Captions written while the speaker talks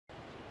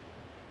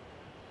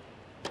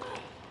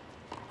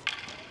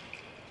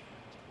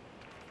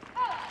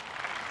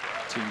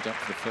teamed up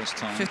for the first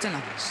time at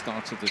the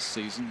start of this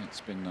season. It's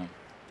been a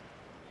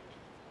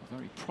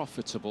very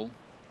profitable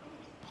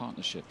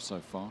partnership so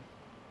far.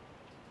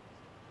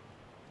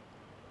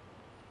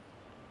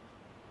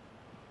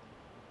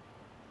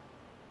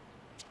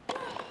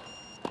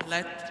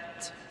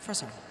 Let for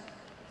serve.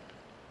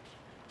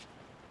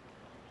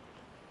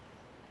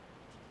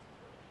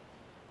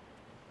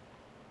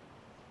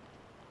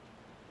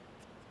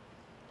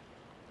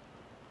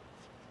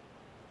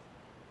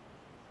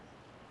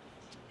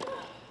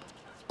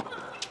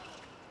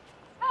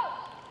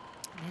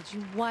 As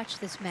you watch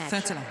this match,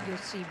 you'll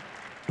see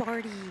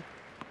Barty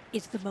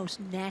is the most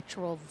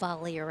natural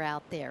volleyer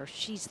out there.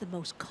 She's the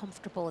most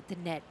comfortable at the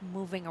net,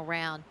 moving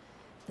around,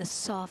 the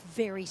soft,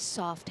 very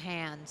soft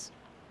hands.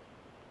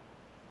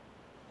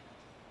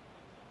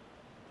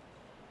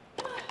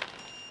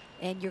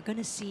 And you're going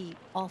to see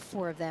all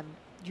four of them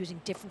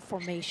using different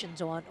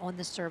formations on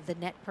the serve. The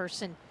net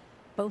person,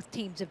 both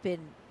teams have been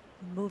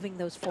moving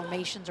those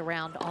formations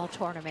around all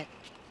tournament.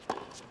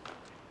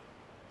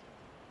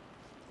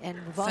 And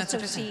we've also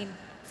seen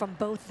from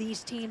both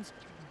these teams,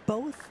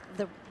 both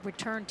the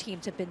return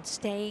teams have been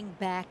staying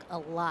back a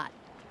lot,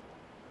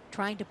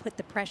 trying to put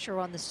the pressure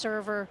on the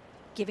server,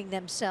 giving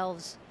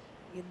themselves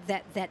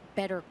that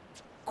better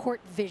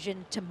court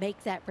vision to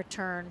make that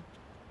return.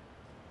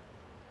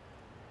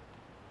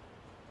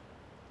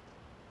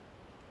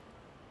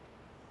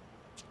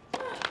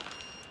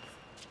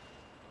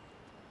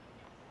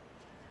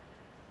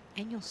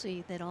 And you'll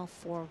see that all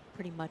four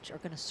pretty much are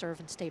going to serve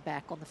and stay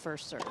back on the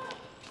first serve.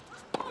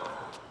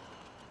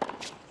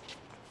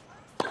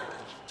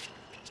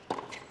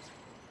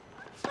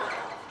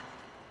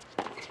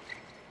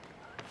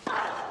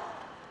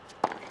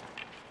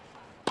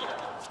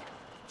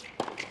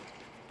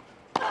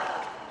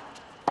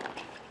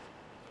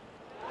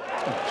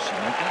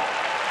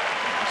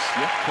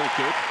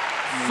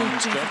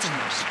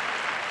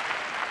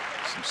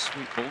 Some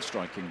sweet ball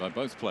striking by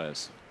both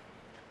players.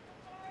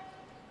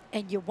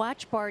 And you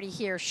watch Barty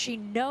here. She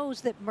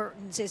knows that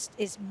Mertens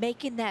is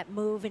making that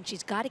move, and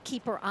she's got to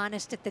keep her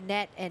honest at the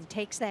net, and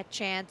takes that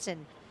chance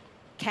and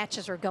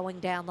catches her going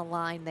down the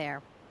line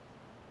there.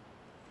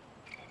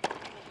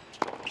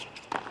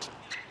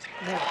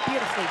 They're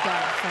beautifully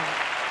done from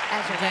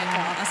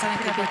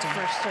Azarenka. Good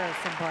first serve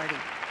from Barty.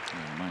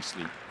 Yeah,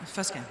 nicely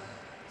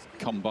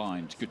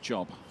combined. Good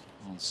job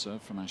on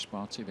serve from Ash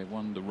Barty. They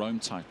won the Rome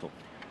title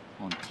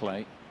on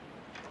clay.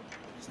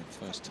 It's their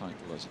first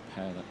title as a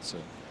pair. That's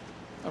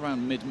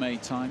around mid-May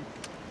time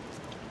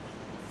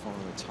for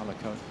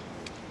Italico.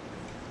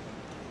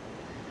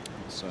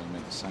 Also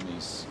made the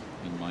semis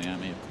in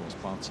Miami. Of course,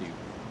 Barty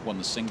won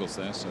the singles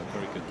there, so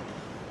very good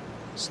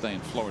stay in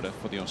Florida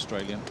for the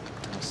Australian.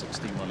 Last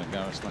 16 Roland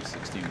Garros, last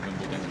 16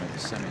 Wimbledon. They made the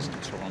semis in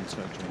Toronto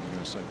during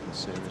the US Open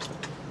series. They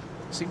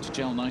seem to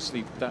gel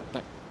nicely. That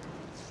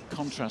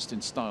contrast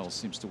in style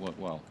seems to work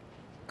well.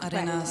 You've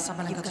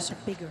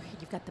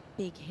got the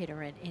big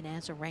hitter in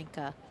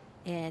Azarenka,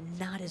 and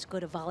not as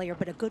good a volleyer,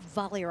 but a good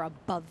volleyer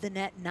above the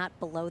net, not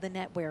below the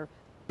net, where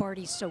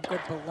Barty's so good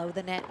below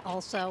the net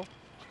also.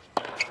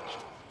 Get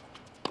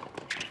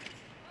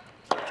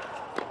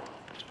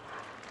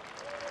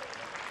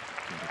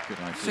a good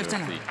idea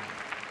of the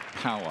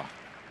power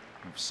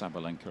of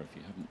Sabalenka if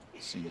you haven't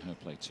seen her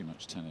play too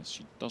much tennis.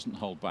 She doesn't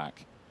hold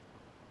back.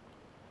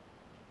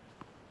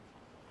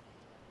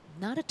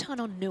 Not a ton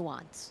on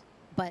nuance,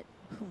 but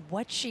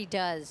what she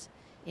does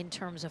in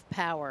terms of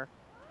power.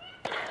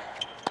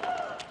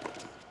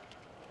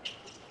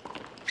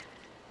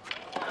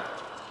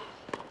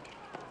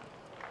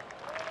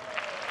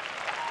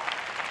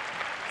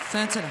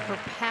 Her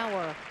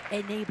power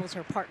enables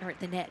her partner at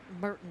the net,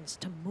 Mertens,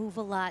 to move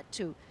a lot,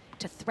 to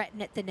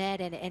threaten at the net,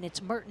 and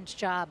it's Mertens'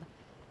 job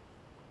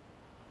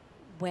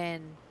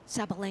when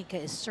Sabalenka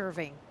is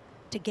serving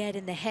to get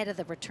in the head of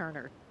the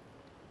returner.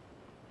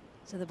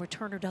 So the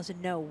returner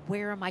doesn't know,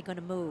 where am I going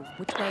to move?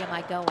 Which way am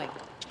I going?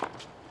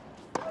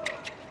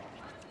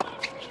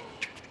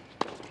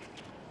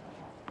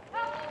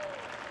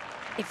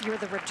 If you're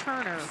the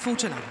returner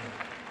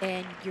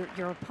and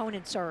your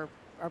opponents are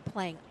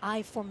playing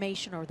I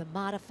formation or the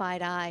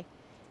modified I,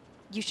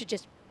 you should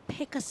just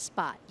pick a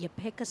spot. You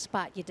pick a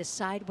spot, you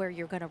decide where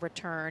you're going to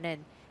return,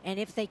 and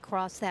if they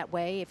cross that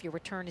way, if your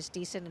return is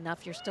decent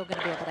enough, you're still going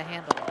to be able to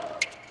handle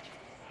it.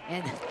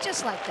 And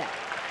just like that.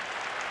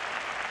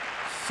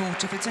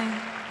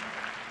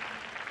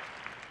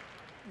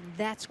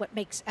 That's what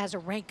makes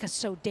Azarenka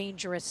so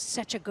dangerous,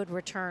 such a good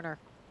returner.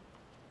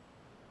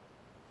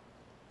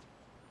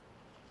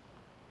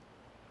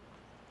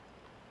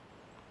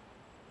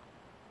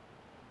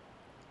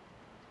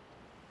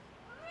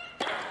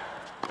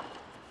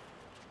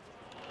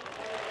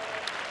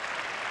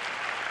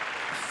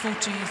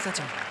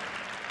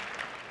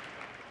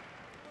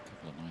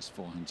 Couple of nice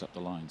forehands up the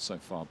line so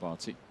far,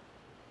 Barty.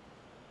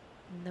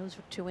 And those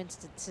were two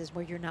instances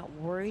where you're not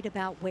worried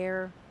about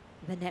where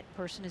the net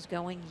person is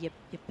going. You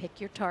pick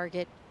your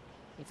target.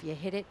 If you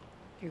hit it,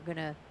 you're going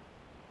to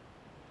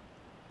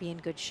be in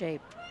good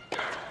shape.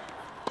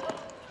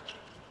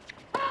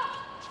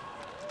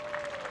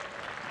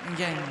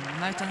 Game,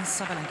 Mertens,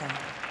 Sabalenka.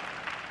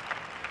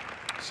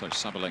 So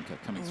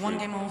Sabalenka coming through. 1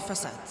 game all for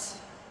sets.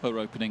 Her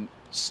opening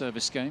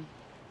service game.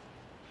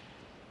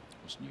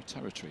 It's new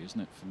territory, isn't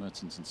it, for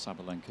Mertens and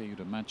Sabalenka? You'd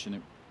imagine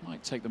it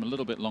might take them a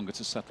little bit longer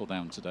to settle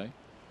down today.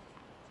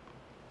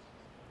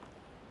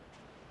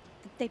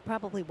 They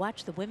probably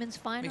watched the women's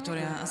final.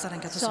 Victoria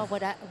Azarenka Saw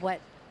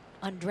what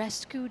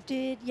Andreescu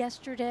did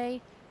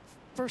yesterday.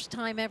 First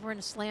time ever in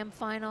a slam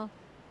final.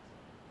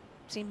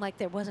 Seemed like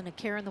there wasn't a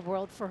care in the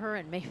world for her,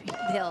 and maybe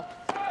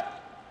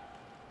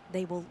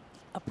they will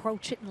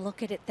approach it and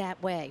look at it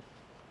that way.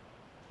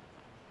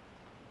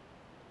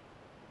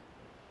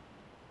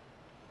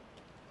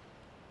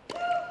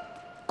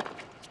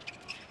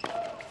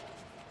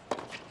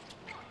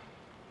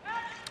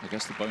 I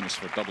guess the bonus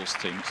for a doubles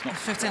team, it's not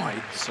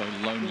quite so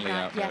lonely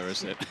out there,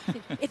 is it?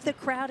 If the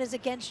crowd is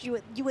against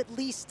you, you at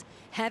least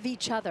have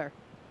each other.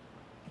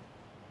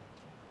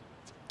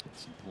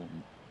 It's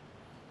important.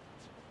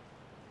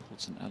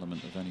 Important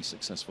element of any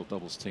successful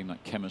doubles team,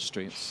 like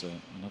chemistry. It's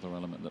another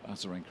element that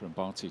Azarenka and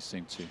Barty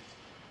seem to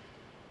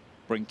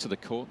bring to the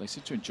court. They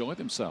seem to enjoy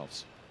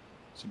themselves.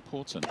 It's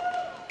important.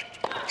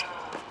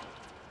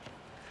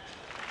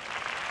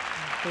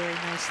 Very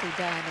nicely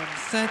done.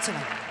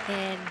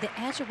 And the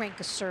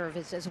Azarenka serve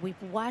is, as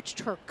we've watched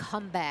her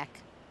come back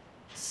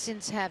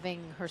since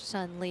having her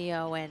son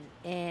Leo,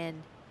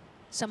 and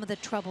some of the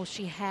trouble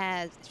she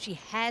has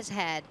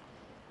had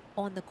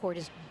on the court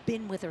has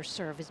been with her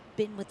serve, has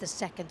been with the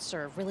second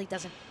serve. Really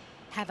doesn't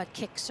have a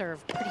kick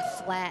serve, pretty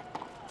flat.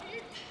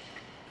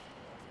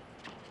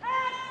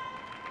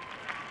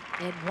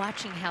 And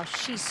watching how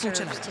she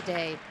serves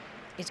today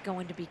is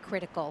going to be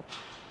critical.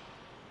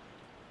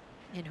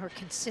 And her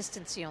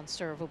consistency on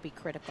serve will be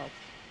critical.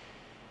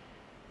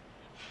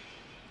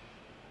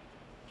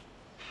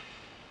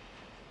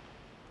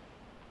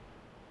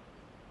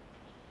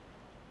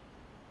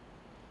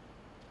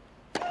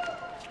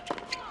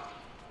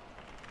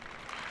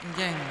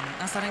 Game,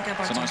 Azarenka,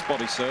 Barty. It's a nice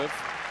body serve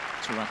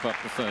to wrap up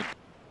the third.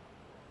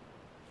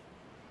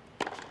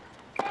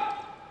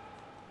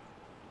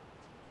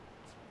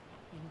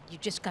 You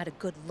just got a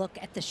good look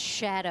at the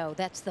shadow.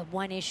 That's the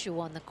one issue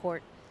on the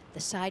court. The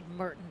side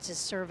Mertens is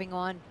serving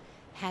on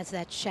has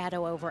that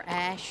shadow over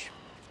Ash.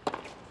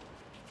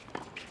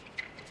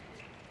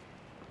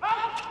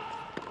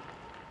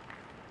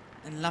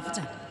 And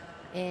Lofton.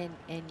 And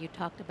you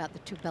talked about the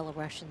two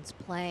Belarusians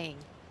playing,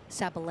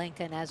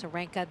 Sabalenka and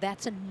Azarenka.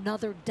 That's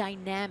another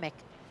dynamic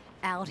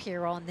out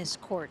here on this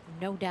court,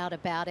 no doubt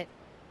about it.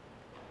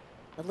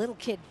 The little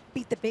kid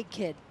beat the big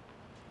kid.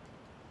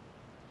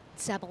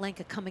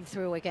 Sabalenka coming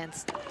through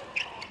against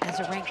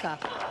Azarenka.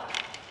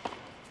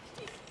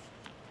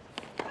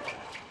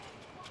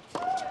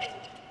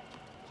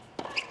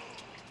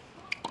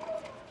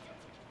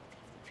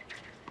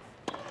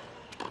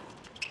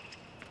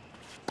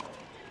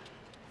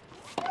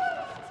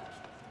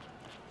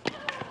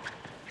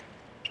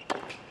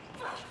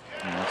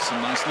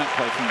 Some nice net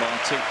play from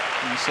Barty.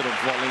 And sort of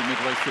volley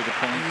midway through the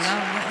points.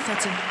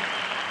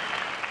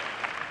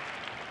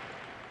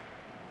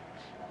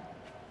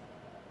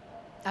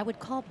 I would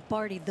call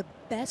Barty the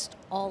best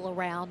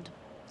all-around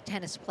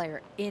tennis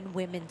player in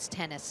women's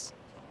tennis.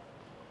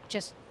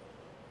 Just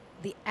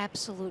the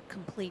absolute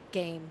complete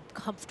game,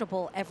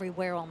 comfortable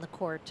everywhere on the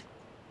court.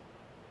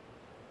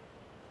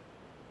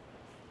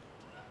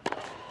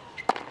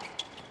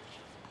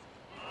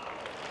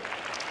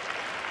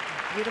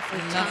 Beautifully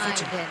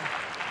timed,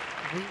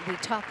 and we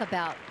talk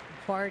about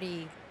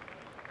Barty,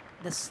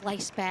 the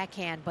slice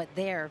backhand, but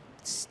there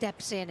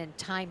steps in and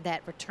timed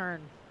that return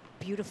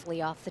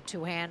beautifully off the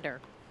two-hander.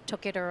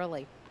 Took it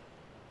early.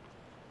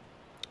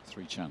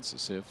 3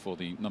 chances here for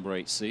the number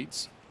 8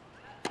 seeds.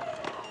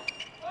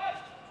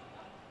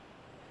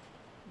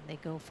 They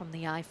go from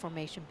the I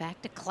formation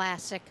back to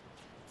classic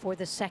for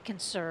the second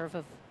serve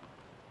of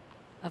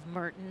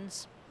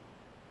Mertens.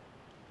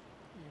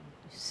 And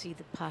you see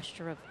the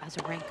posture of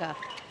Azarenka.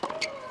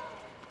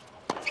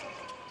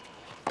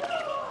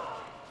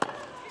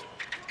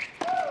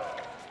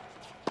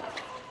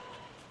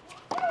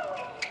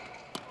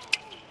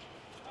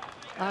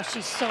 Oh,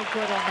 she's so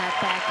good on that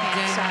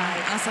backhand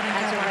side.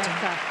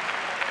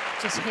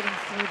 Azarenka just hitting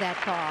through that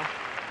ball.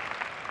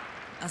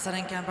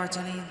 Azarenka and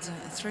Barty lead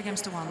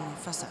 3-1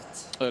 first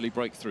set. Early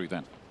breakthrough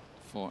then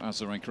for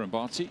Azarenka and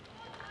Barty.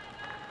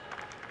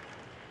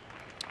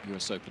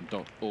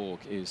 USOpen.org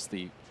is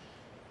the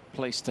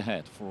place to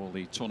head for all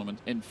the tournament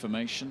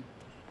information.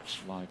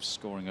 Live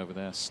scoring over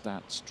there,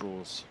 stats,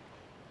 draws,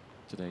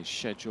 today's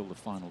schedule, the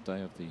final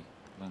day of the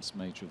last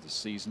major of the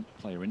season,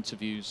 player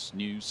interviews,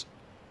 news.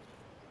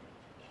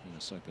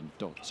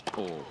 USOpen.org.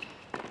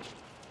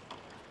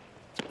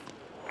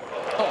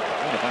 Oh,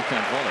 what a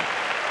backhand volley.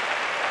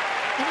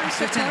 And I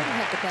said Tony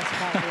had the best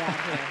volley out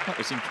here. That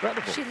was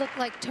incredible. She looked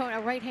like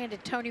a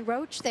right-handed Tony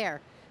Roach there.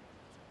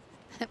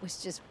 That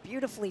was just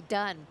beautifully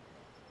done.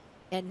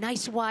 And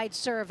nice wide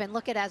serve. And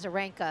look at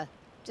Azarenka.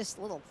 Just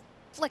a little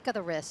flick of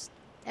the wrist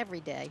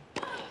every day.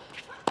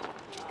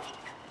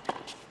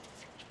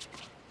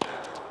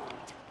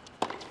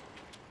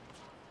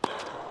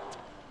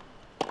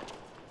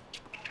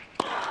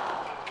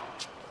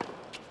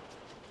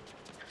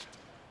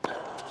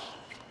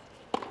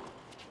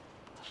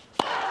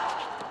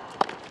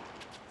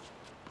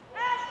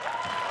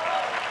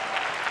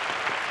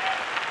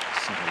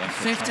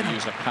 Azarenka trying to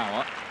use her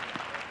power.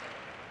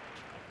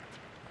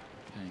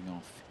 Paying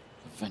off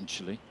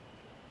eventually.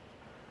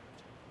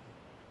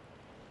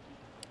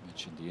 I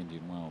mentioned the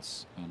Indian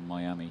Wells and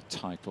Miami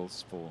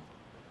titles for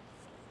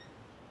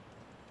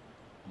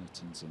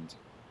Mertens and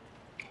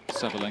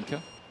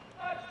Sabalenka.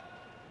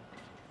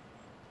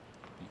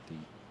 Beat the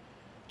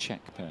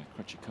Czech pair,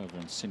 Krejcikova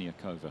and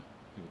Siniakova,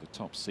 who were the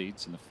top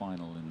seeds in the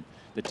final in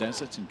the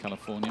desert in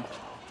California.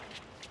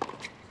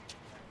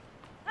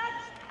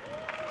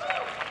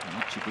 And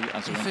actually beat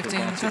Azarenka in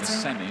the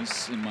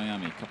semis in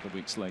Miami a couple of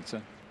weeks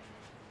later.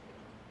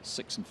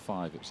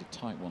 6-5. It was a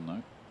tight one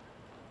though.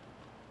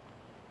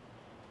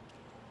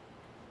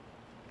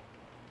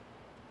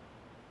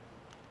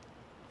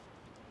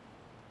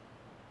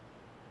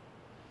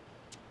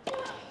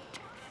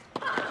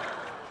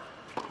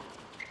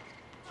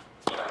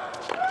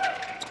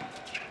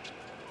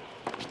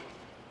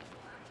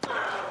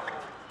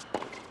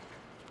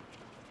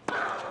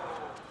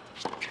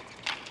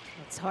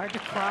 It's hard to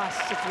cross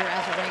if you're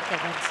Azarenka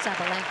when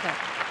Sabalenka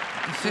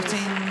 15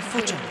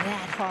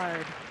 that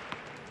hard.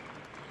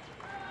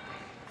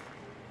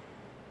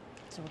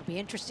 So it'll be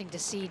interesting to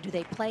see, do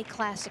they play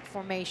classic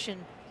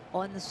formation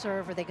on the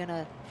serve? Are they going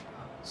to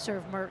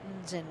serve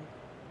Mertens and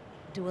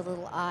do a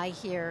little eye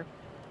here?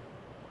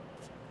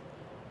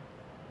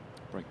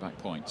 Break back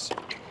points.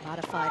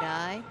 Modified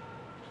eye.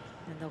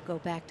 And they'll go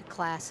back to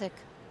classic.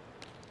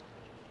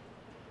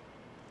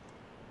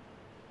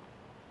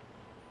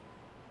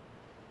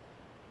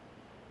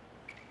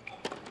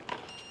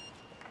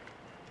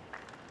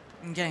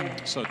 Game.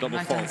 So double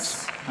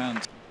faults.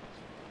 Hand.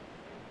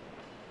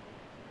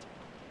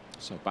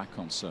 So back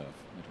on serve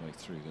midway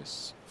through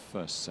this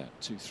first set.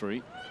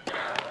 2-3.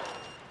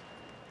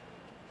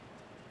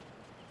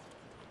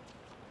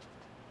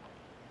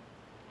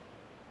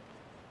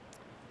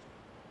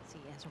 See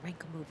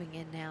Azarenka moving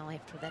in now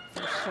after that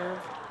first serve.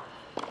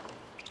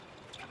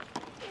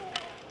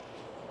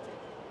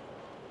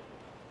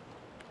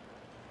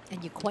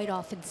 And you quite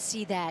often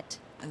see that.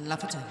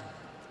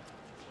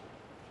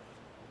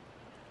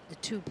 The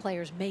two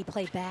players may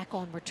play back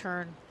on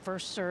return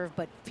first serve,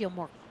 but feel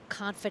more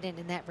confident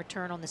in that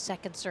return on the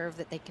second serve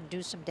that they can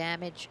do some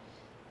damage.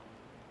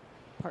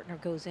 Partner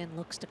goes in,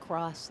 looks to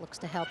cross, looks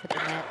to help at the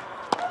net.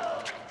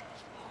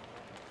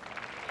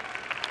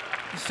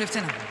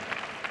 15.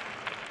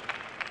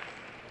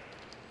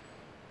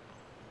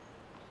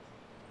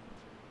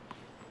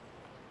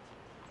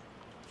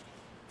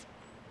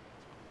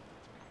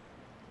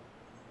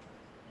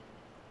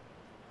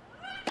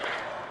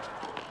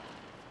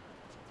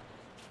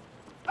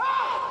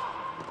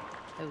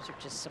 Those are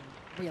just some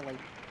really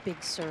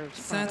big serves.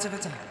 Thirds of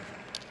attack.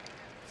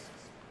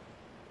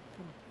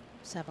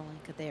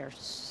 Sabalenka, they are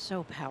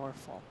so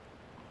powerful.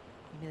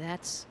 I mean,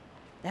 that's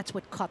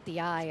what caught the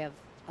eye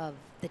of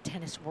the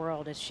tennis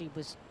world as she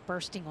was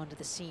bursting onto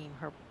the scene.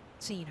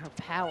 Seeing her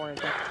power,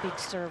 that big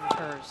serve of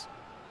hers.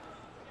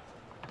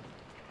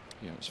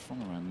 Yeah, it was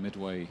from around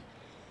midway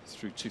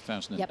through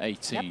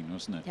 2018, yep.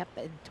 Wasn't it? Yep,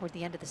 and toward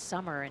the end of the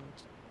summer, and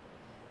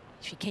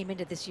she came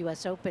into this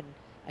U.S. Open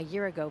a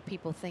year ago,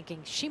 people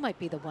thinking she might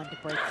be the one to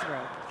break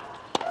through.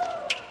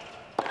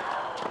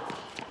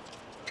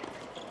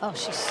 Oh,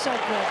 she's so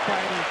good,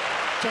 Barty.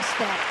 Just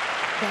that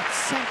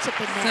sense of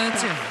the net,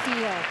 that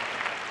feel.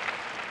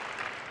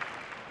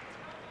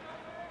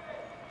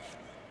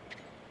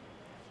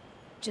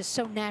 Just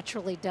so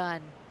naturally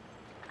done.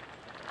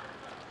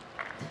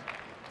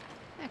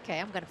 Okay,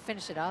 I'm going to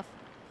finish it off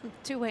with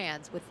two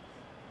hands, with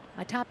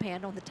my top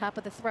hand on the top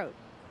of the throat.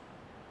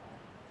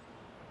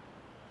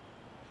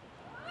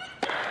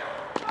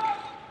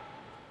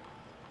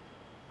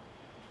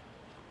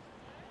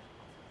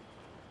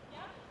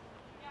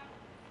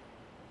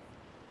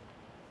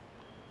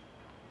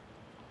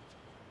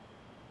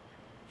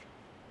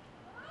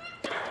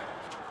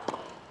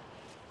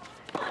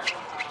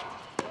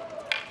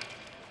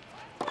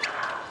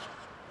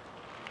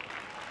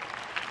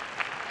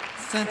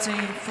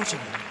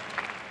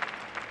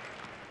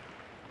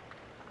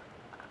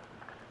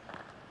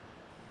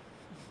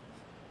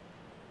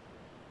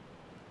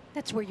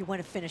 That's where you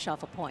want to finish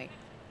off a point.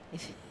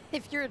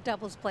 If you're a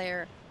doubles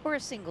player or a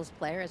singles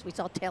player, as we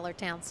saw Taylor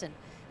Townsend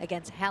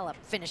against Halep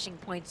finishing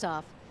points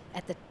off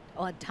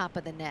on top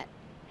of the net.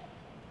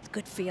 It's a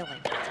good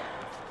feeling.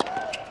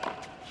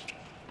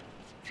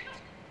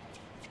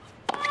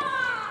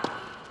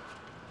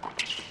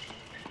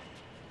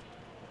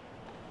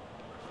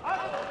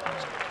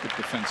 Good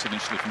defense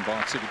initially from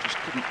Barty, but just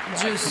couldn't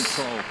quite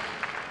control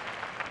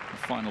the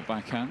final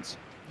backhand.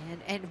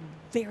 And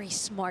very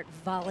smart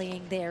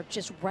volleying there,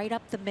 just right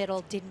up the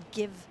middle, didn't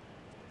give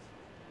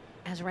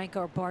Azarenka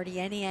or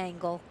Barty any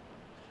angle.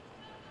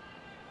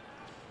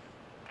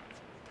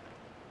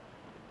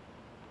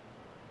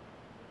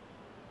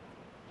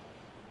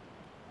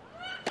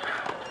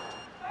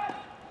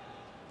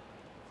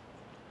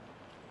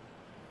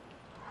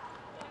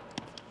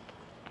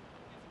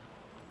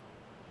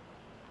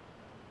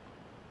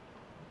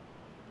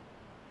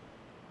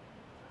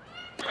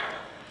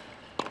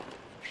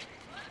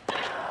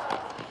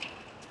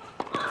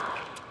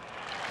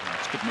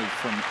 good move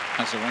from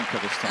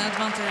Azarenka this time.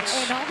 Advantage.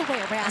 And all the way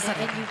around.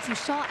 Azarenka. And you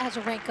saw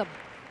Azarenka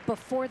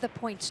before the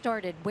point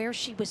started, where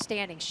she was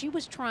standing. She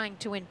was trying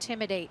to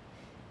intimidate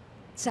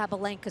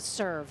Sabalenka's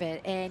serve.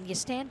 And you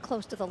stand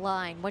close to the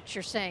line. What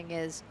you're saying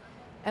is,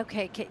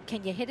 okay,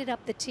 can you hit it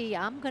up the tee?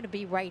 I'm going to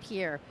be right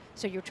here.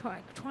 So you're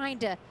trying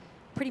to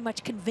pretty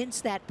much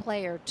convince that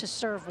player to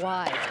serve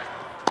wide.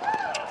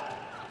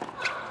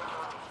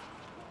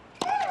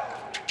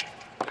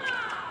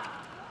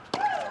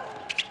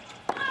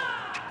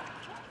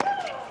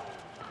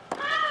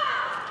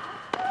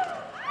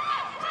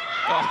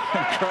 Oh,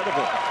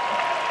 incredible.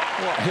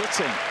 What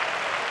hitting.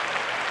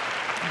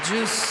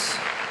 Juice.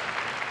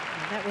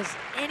 That was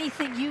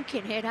anything you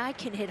can hit, I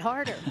can hit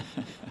harder.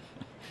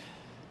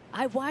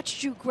 I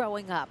watched you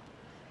growing up.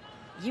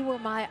 You were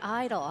my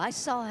idol. I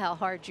saw how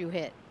hard you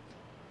hit.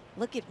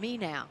 Look at me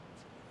now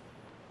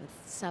with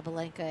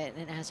Sabalenka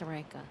and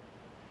Azarenka.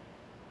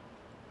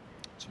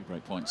 2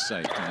 break points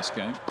saved in this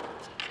game.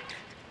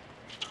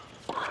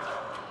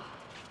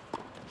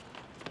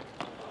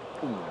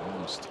 Ooh,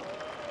 almost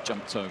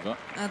jumped over.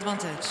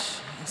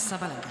 Advantage.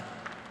 Sabalenka.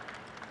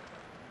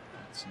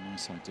 It's a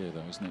nice idea,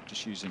 though, isn't it?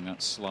 Just using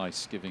that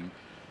slice, giving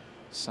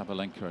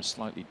Sabalenka a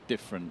slightly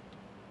different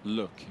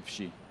look if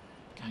she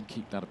can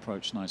keep that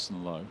approach nice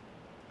and low.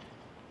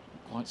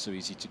 Not quite so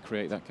easy to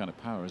create that kind of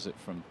power, is it,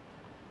 from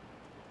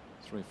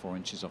 3 or 4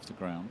 inches off the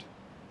ground?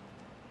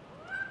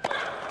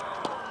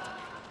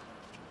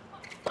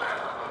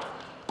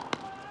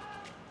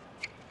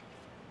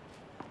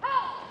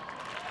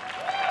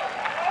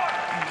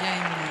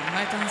 Game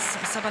Mertens,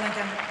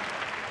 Sabalenka.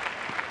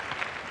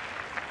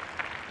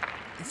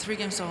 3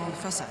 games to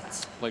first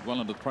set. Played well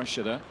under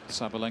pressure there,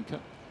 Sabalenka.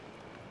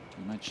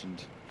 You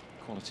mentioned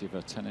quality of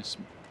her tennis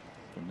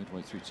from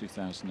midway through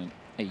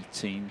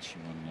 2018. She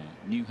won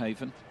New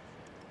Haven,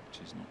 which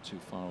is not too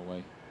far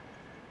away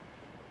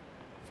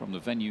from the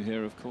venue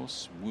here, of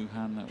course.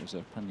 Wuhan, that was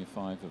a Premier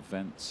 5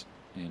 event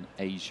in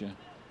Asia.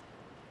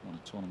 Won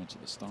a tournament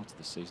at the start of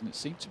the season. It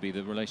seemed to be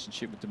the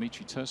relationship with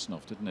Dmitry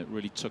Tursunov, didn't it?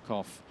 Really took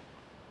off.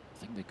 I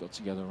think they got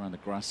together around the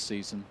grass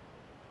season,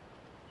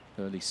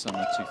 early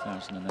summer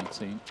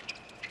 2018.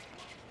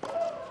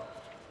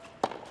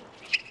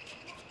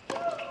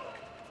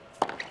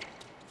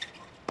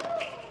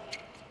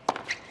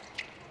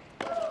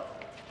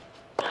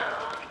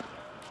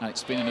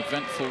 It's been an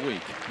eventful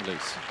week,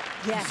 Elise.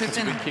 Yes, Have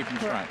you been keeping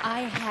track?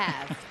 I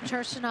have.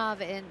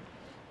 Tursunov and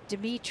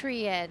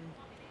Dmitry and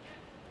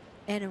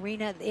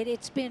Arena.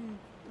 It's been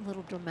a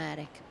little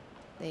dramatic.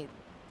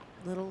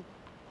 Little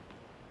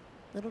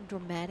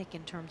dramatic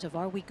in terms of,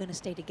 are we going to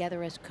stay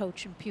together as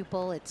coach and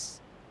pupil?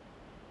 It's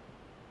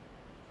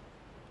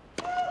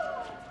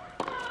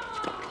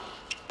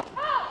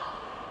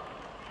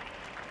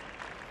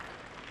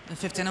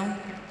 15-0.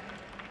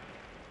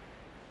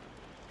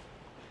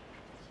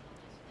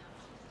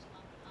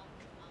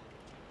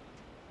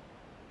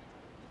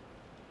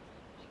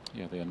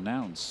 Yeah, they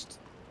announced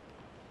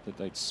that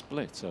they'd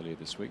split earlier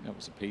this week. That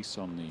was a piece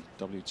on the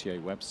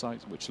WTA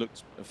website, which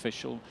looked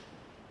official.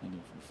 And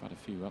we've had a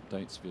few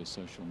updates via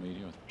social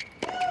media.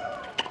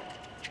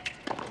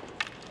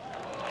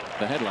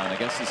 The headline, I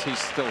guess, is he's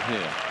still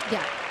here.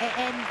 Yeah,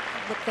 and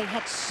look, they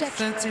had such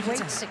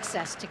great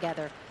success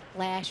together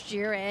last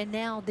year, and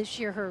now this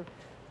year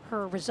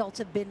her results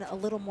have been a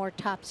little more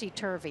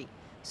topsy-turvy.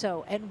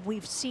 So, and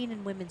we've seen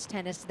in women's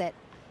tennis that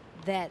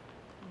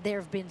there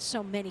have been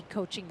so many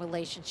coaching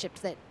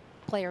relationships,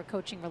 player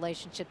coaching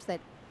relationships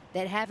that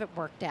haven't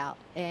worked out,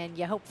 and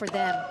you hope for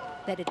them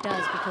that it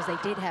does, because they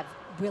did have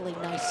really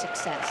nice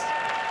success.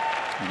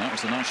 And that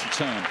was a nice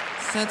return.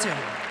 30.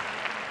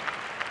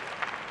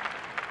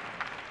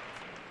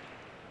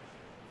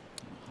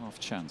 Half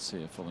chance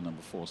here for the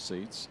number 4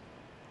 seeds.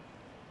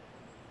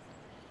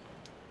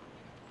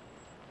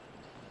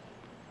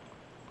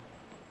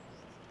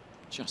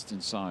 Just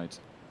inside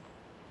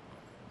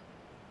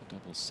the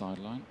double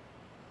sideline.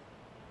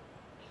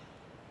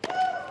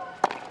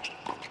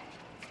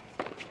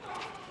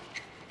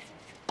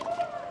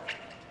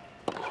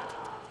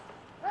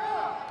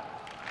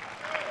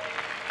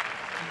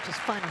 Just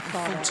final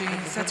thought on the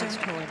women's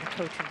tour and the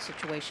coaching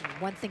situation.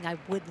 One thing I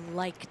would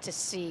like to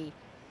see,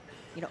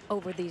 you know,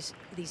 over these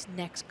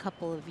next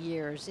couple of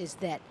years is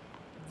that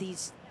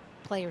these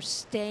players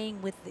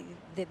staying with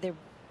there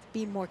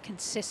being more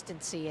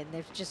consistency, and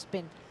there's just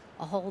been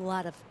a whole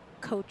lot of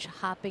coach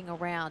hopping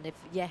around. If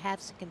you have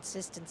some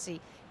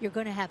consistency, you're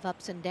going to have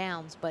ups and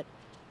downs, but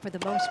for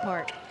the most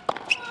part,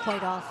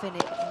 quite often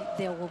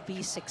there will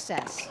be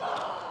success.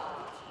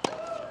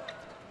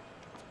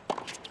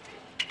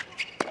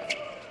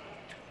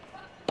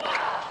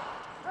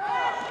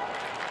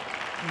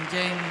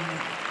 Game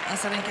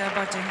Azarenka,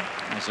 Barty.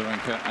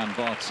 Azarenka and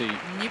Barty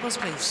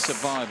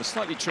survive a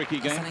slightly tricky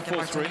game,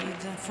 4-3.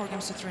 4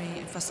 games to 3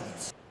 in first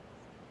set.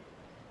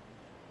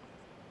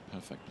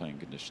 Perfect playing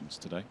conditions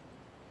today.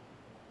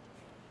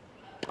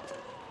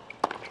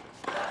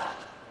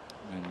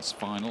 Men's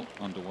final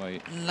underway.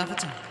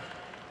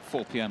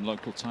 4 p.m.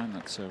 local time.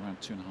 That's around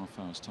 2.5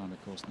 hours time,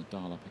 of course.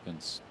 Nadal up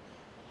against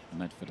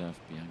Medvedev,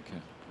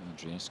 Bianca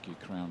Andreescu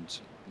crowned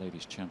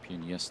ladies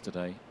champion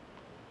yesterday.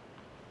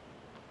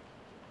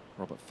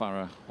 Robert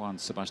Farah, Juan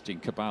Sebastian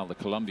Cabal, the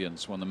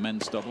Colombians, won the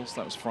men's doubles.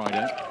 That was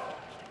Friday.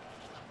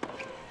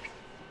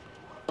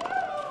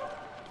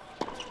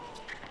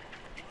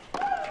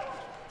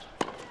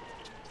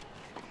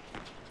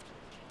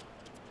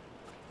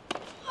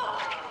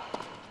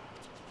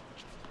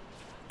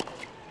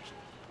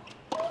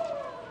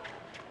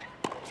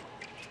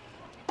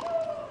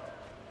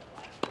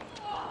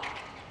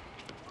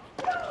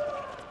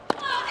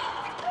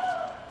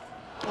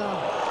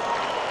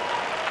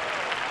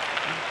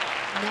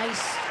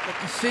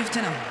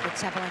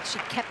 She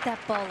kept that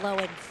ball low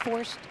and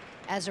forced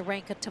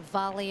Azarenka to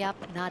volley up,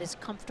 not as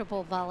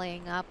comfortable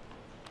volleying up.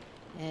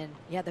 And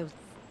yeah, those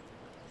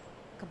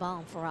Cabal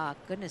and Farah,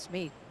 goodness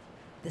me,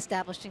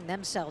 establishing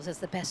themselves as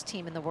the best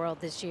team in the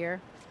world this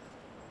year.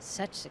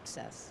 Such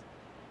success.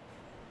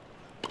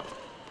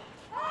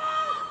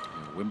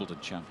 Wimbledon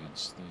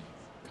champions,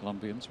 the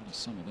Colombians. What a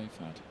summer they've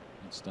had.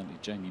 Incidentally,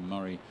 Jamie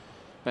Murray,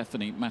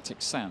 Bethany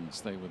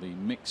Mattek-Sands, they were the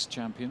mixed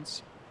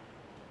champions.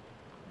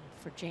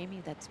 For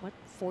Jamie, that's what,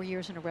 4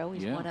 years in a row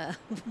he's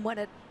won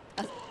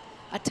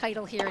a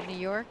title here in New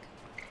York.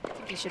 I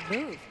think he should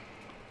move.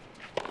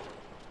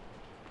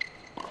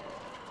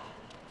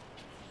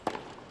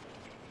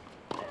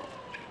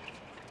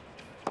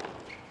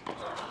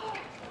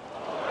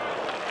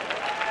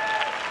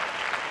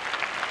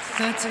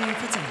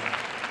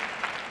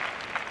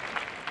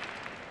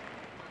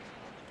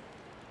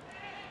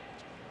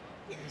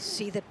 You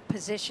see the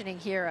positioning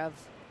here of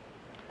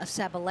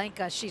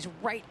Sabalenka. She's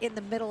right in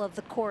the middle of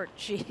the court.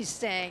 She's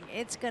saying,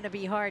 it's going to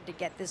be hard to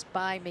get this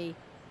by me.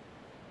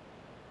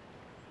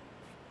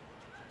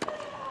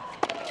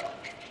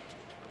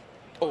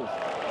 Oh.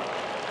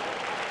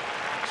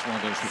 It's one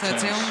of those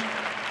returns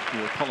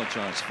you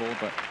apologize for,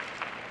 but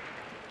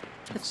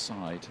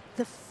offside.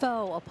 The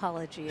faux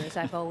apology, as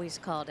I've always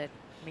called it.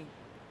 I mean,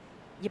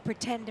 you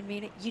pretend to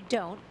mean it, you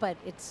don't, but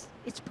it's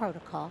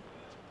protocol.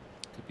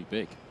 Could be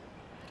big.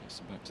 Gets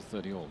them back to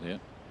 30 all here.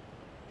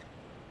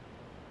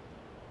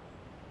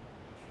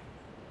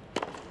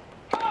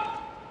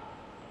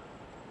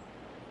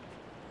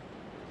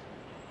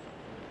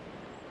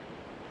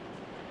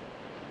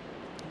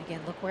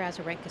 Again, look where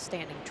Azarenka's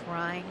standing,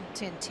 trying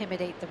to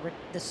intimidate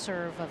the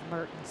serve of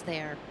Mertens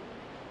there.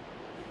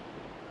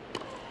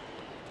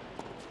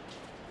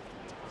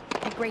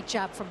 And great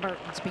job from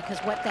Mertens, because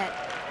what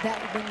that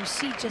when you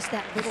see just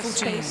that little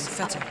space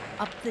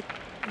up the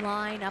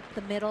line, up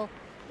the middle,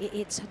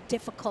 it's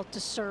difficult to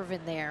serve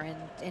in there,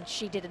 and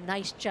she did a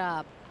nice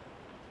job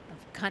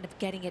of kind of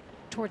getting it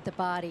toward the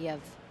body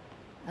of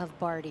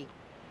Barty.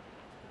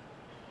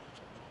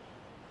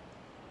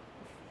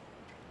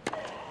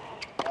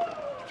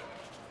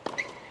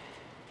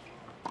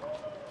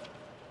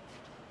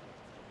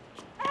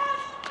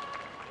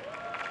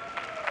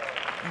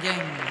 Game,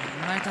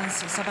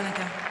 Mertens,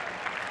 Sabalenka.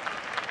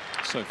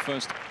 So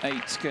first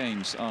 8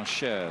 games are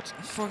shared.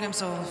 4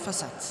 games or 4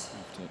 sets.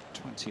 After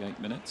 28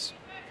 minutes.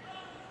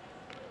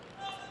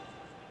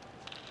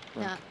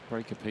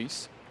 Break a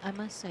piece. I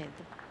must say,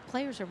 the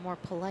players are more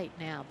polite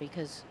now,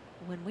 because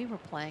when we were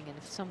playing, and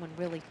if someone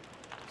really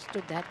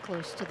stood that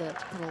close to the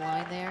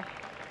line there,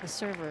 the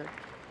server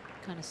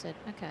kind of said,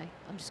 okay,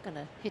 I'm just going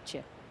to hit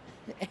you.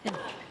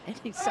 and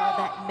he saw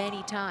that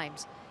many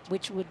times,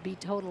 which would be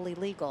totally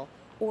legal.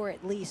 Or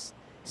at least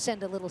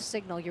send a little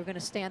signal. You're going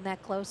to stand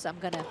that close. I'm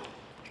going to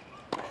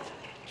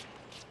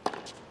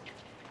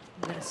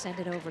send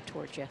it over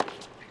towards you.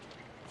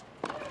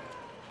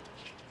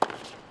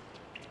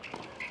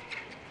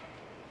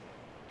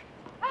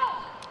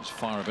 Just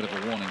fire a bit of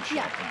a warning shot.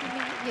 Yeah,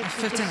 I mean,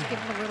 you just give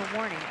them a little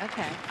warning.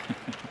 Okay.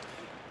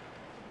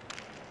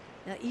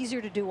 Now,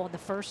 easier to do on the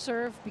first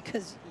serve,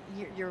 because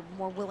you're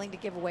more willing to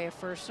give away a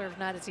first serve.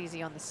 Not as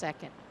easy on the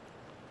second.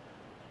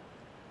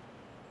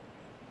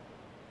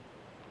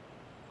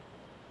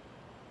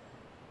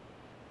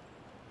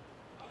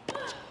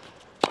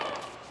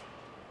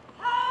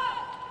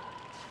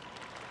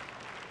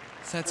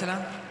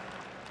 Setela.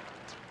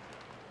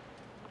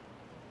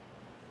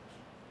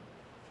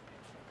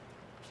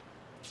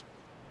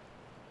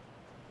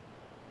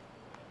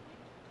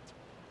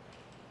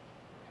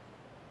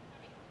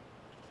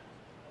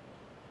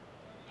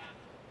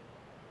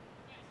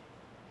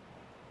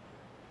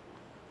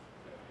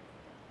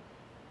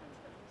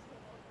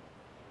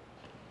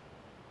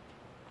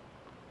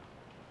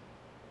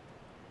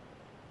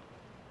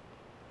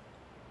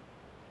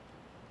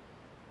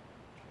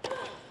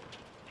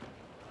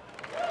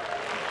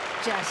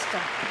 Just a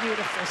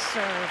beautiful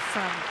serve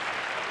from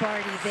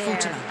Barty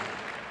there.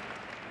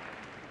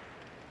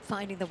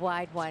 Finding the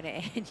wide one,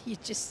 and you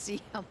just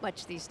see how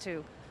much these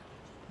two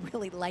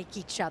really like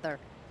each other.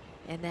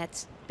 And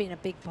that's been a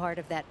big part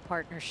of that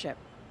partnership.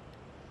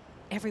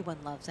 Everyone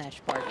loves Ash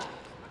Barty.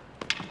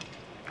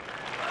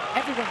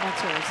 Everyone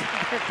wants her as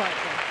their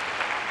partner.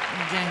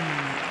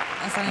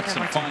 That's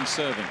some fine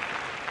serving.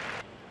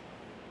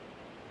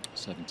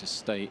 Serving to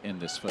stay in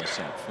this first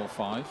set,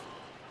 4-5.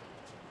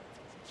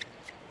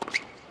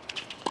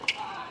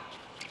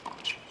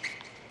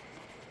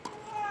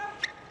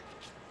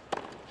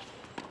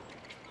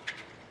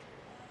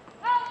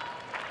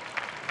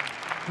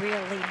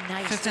 really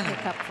nice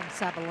pickup from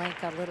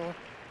Sabalenka. Little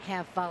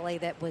half volley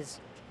that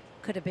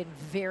could have been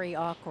very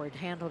awkward.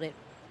 Handled it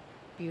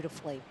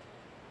beautifully.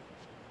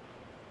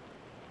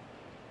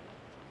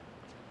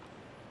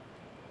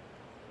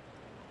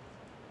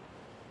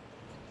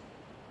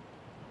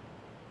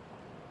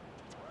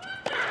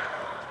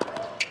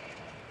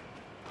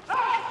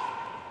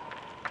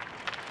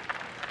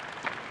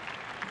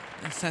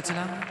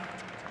 Satellin.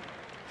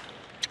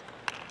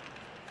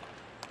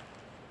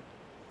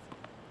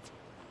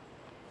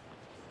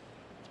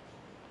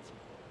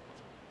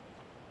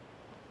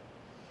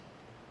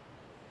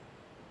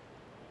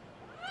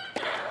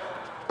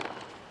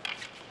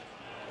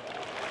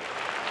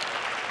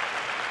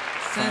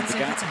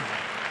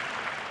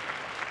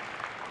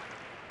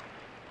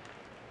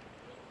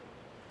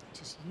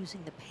 Just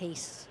using the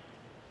pace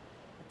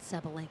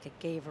that Sabalenka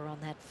gave her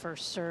on that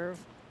first serve.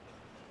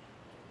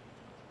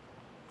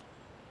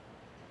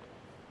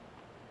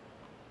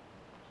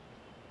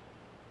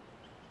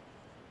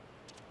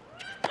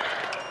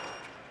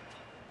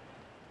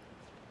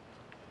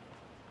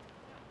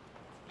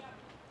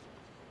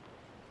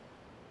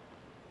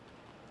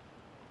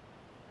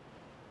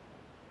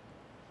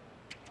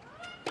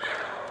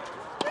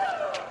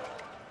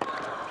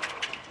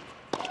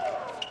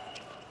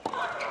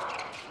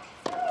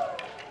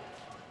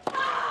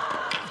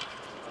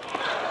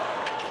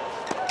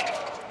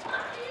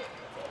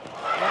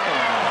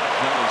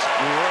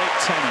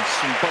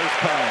 From both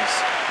pairs.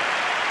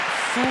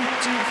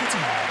 14-15.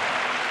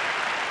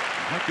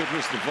 How good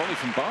was the volley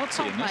from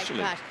Barty initially?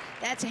 Oh my gosh,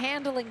 that's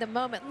handling the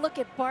moment. Look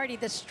at Barty,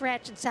 the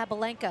stretch, and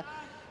Sabalenka.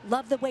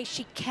 Love the way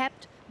she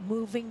kept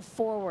moving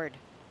forward.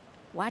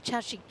 Watch how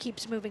she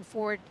keeps moving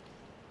forward.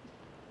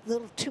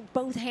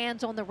 Both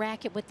hands on the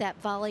racket with that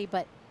volley,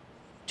 but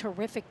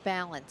terrific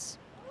balance.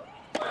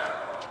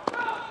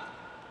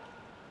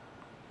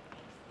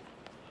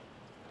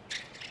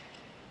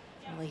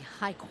 Really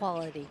high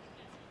quality.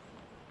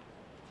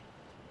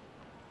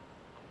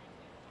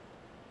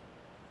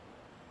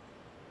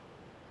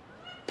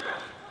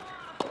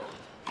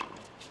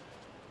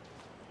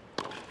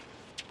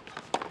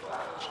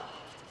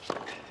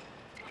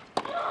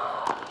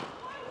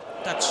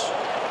 Touch.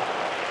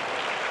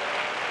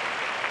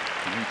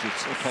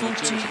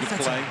 Apologies, good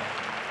play.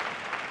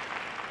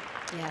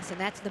 Yes, and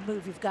that's the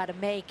move you've got to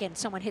make. And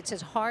someone hits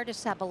as hard as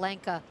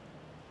Sabalenka.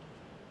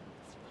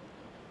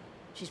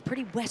 She's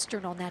pretty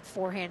Western on that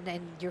forehand,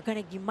 and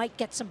you might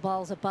get some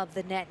balls above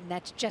the net, and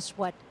that's just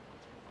what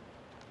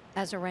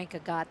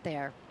Azarenka got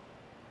there.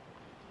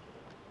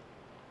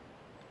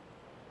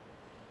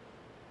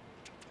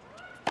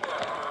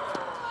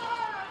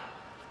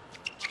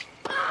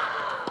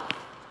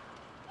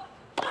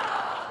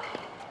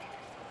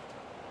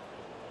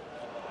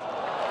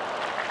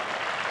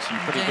 Some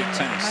pretty good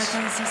tennis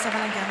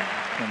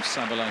from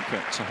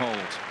Sabalenka to hold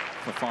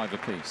for 5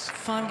 apiece.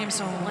 5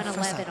 games on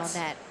 111 on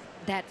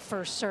that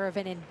first serve,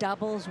 and in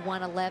doubles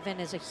 111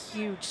 is a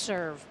huge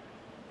serve.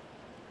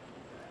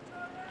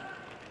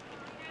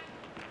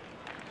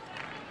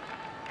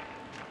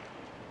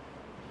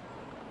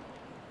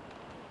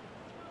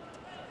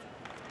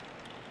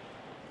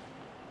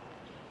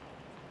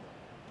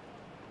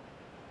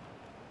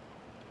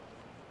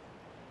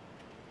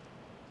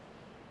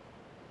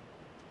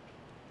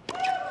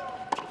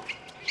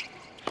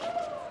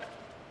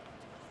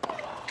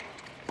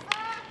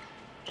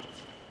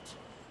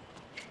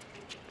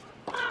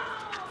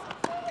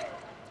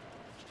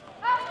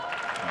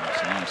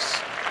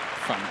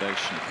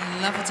 Foundation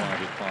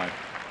provided by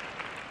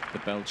the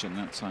Belgian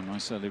that time.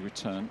 Nice early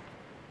return.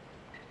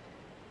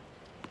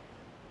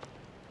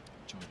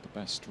 Enjoyed the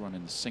best run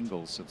in the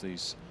singles of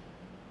these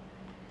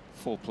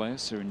 4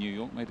 players here in New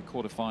York. Made the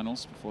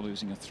quarterfinals before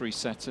losing a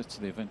 3-setter to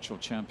the eventual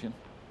champion,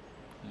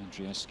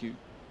 Andriescu.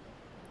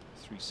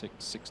 3-6,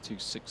 6-2,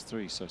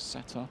 6-3. So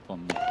set up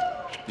on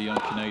the young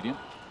Canadian.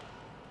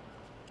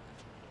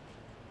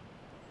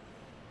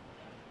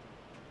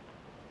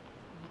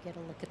 You get a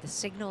look at the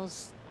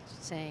signals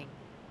saying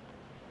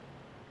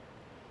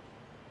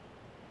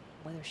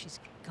whether she's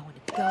going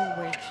to go,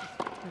 whether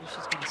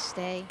she's going to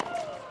stay.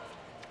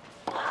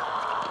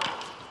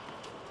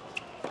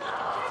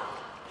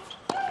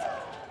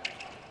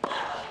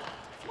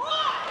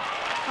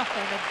 Oh,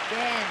 and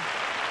again,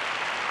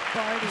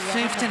 Barty on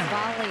the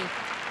volley.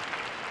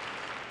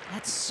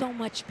 That's so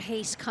much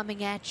pace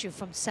coming at you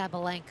from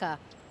Sabalenka.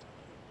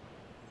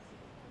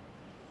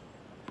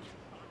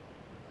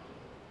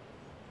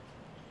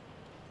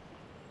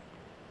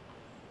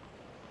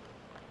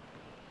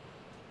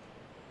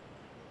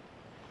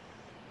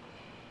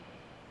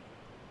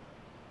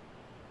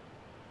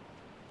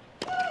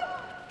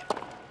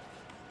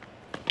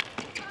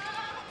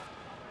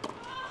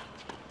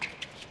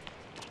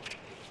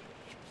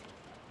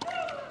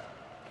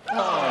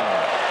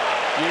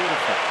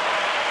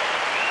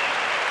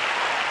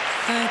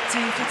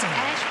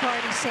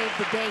 Barty saved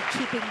the day,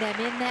 keeping them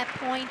in that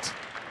point.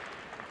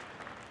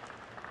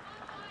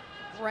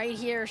 Right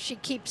here, she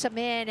keeps them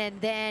in,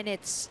 and then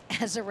it's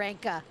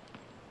Azarenka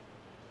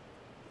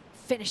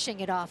finishing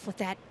it off with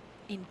that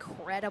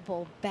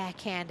incredible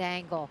backhand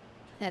angle.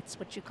 That's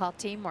what you call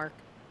teamwork.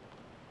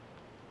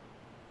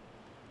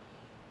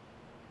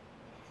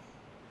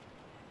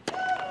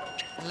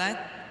 Light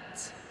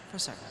for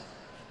serve.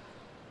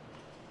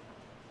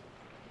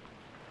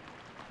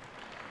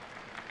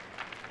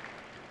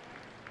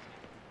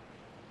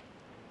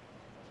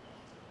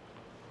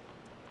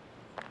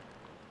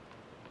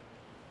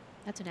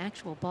 That's an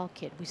actual ball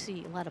kid. We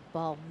see a lot of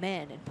ball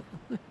men,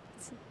 and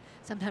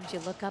sometimes you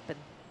look up and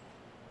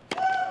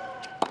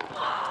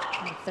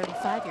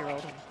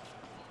 35-year-old.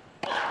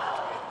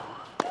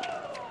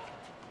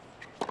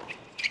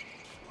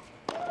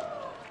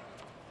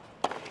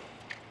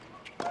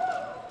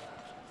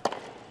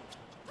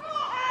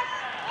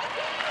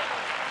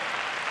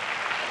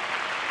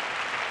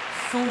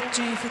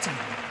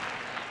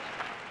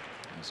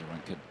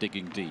 Azarenka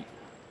digging deep.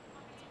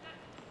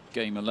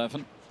 Game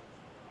 11.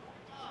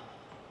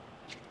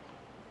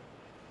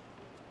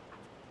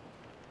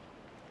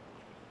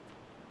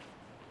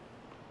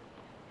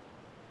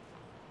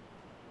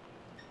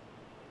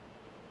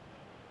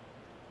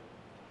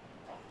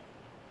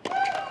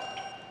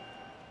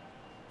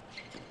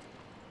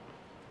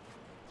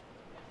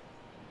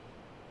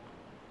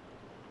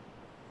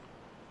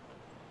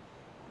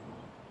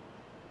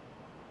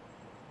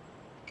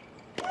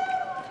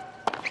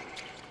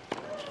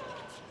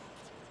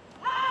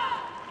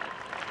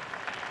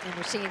 And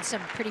we're seeing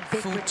some pretty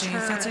big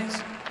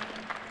returns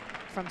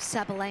from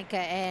Sabalenka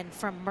and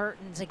from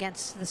Mertens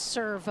against the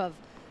serve of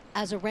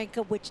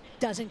Azarenka, which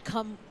doesn't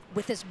come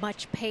with as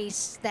much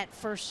pace. That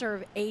first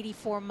serve,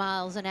 84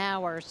 miles an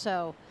hour.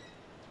 So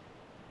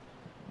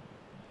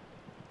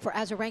for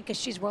Azarenka,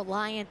 she's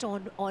reliant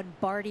on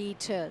Barty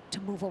to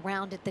move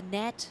around at the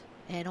net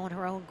and on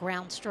her own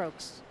ground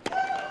strokes.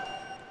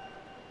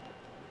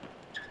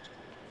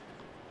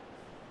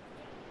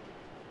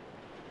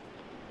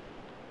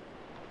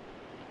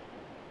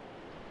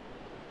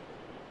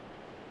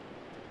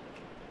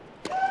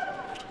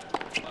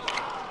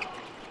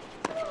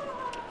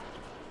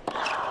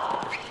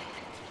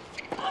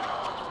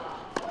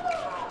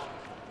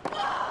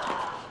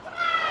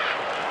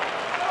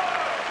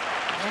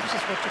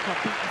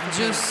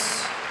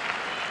 Just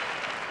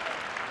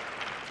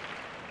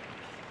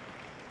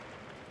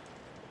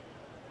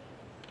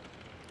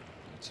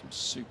some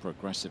super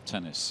aggressive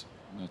tennis.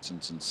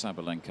 Mertens and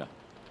Sabalenka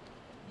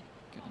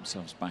get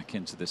themselves back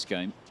into this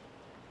game.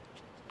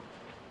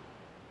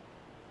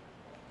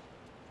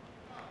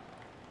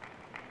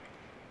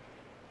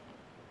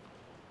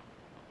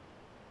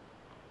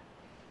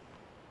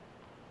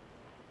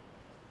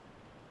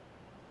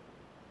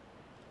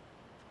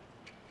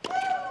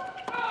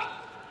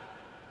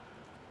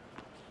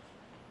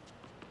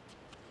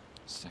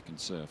 Second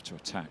serve to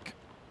attack.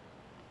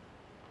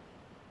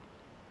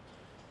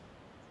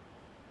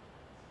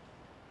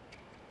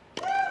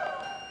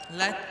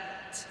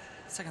 Let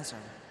second serve.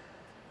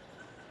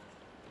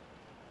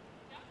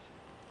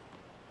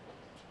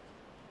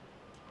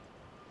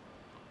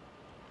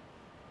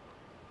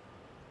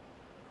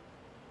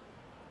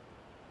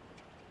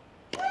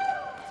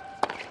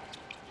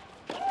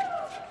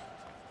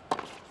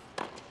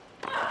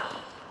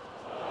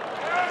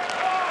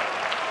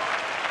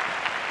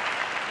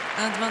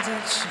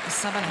 Advantage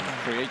Sabalenka.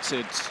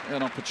 Created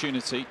an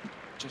opportunity,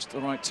 just the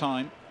right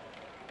time.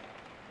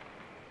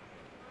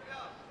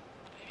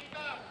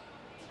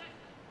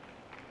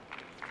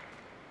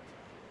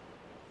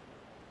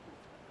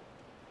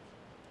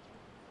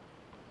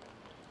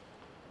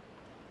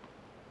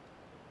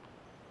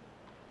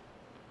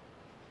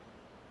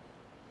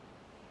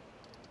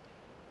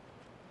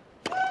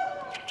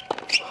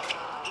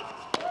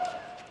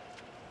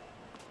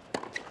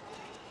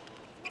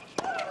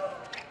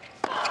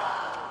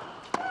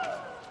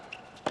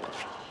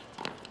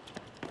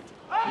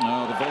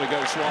 No, the volley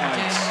goes wide,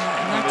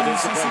 and it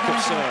is a break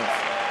of serve.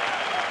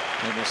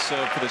 It will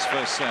serve for this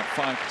first set,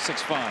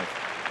 6-5.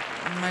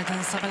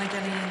 Mertens Sabalenka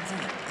lead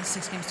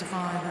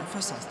 6-5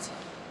 first set.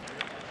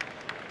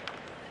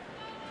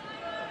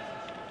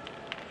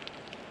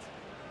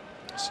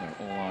 So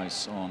all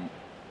eyes on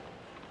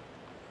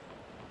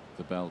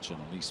the Belgian,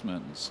 Elise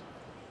Mertens,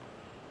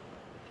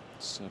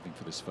 serving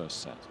for this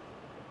first set.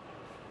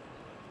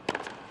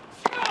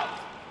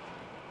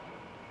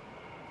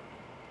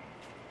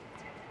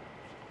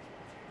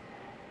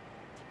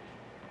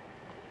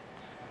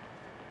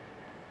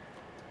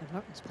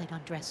 Mertens played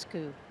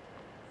Andreescu.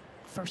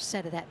 First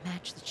set of that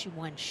match that she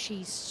won,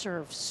 she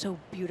served so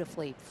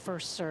beautifully.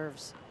 First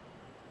serves.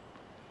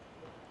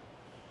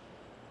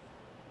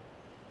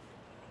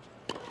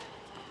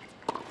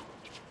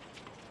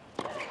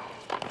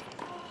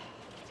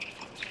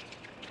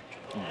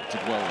 Oh,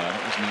 did well there.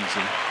 It wasn't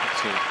easy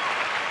to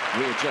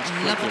readjust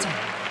quickly.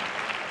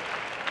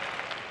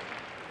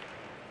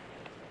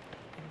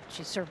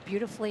 She served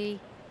beautifully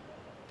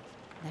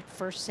in that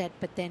first set,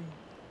 but then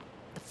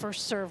the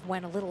first serve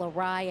went a little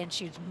awry, and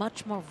she was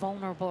much more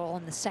vulnerable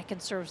on the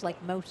second serves,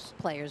 like most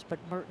players, but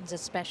Mertens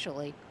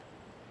especially.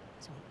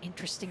 So an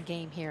interesting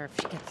game here. If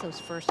she gets those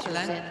first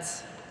serves in,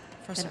 it's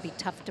going to be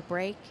tough to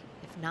break.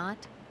 If not,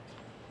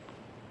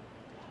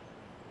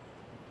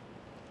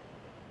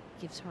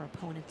 gives her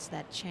opponents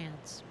that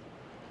chance.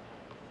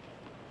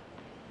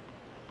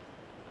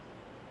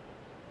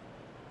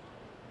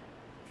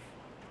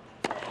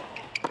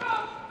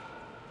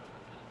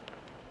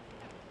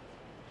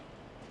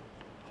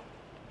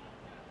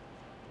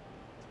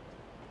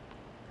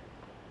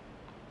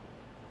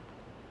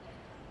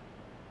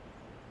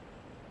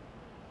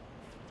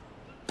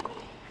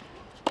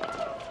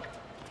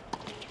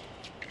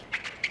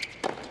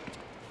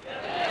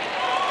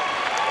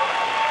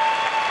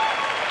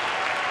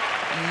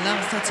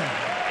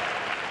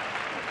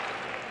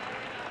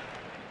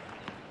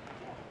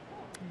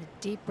 And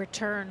a deep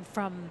return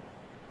from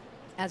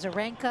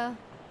Azarenka.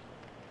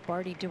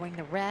 Barty doing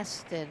the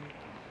rest, and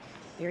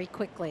very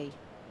quickly,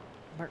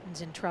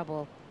 Mertens in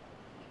trouble.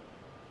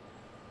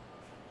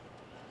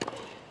 And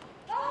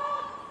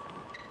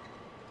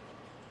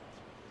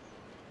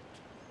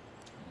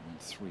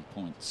 3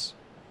 points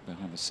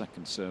behind the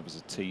second serve as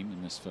a team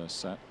in this first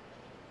set.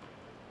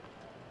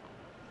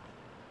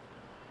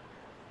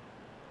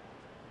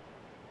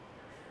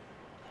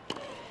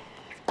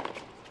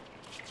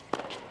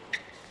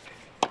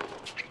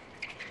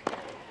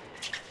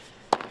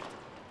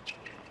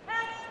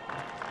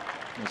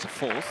 There's a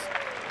fourth.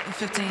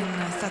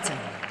 15-13.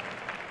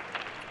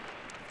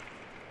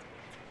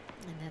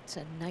 And that's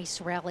a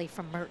nice rally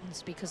from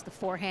Mertens, because the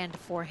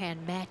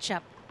forehand-to-forehand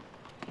matchup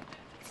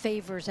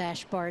favors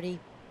Ash Barty.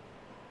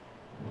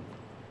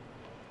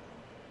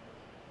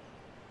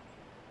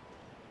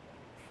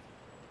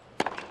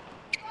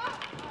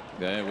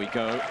 There we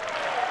go.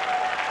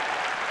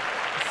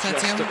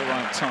 Just at the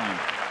right time.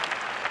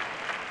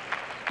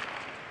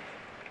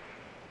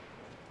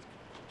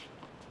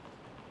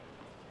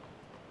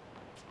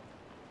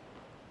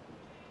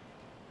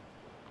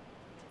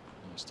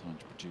 Nice time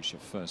to produce your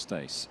first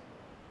ace.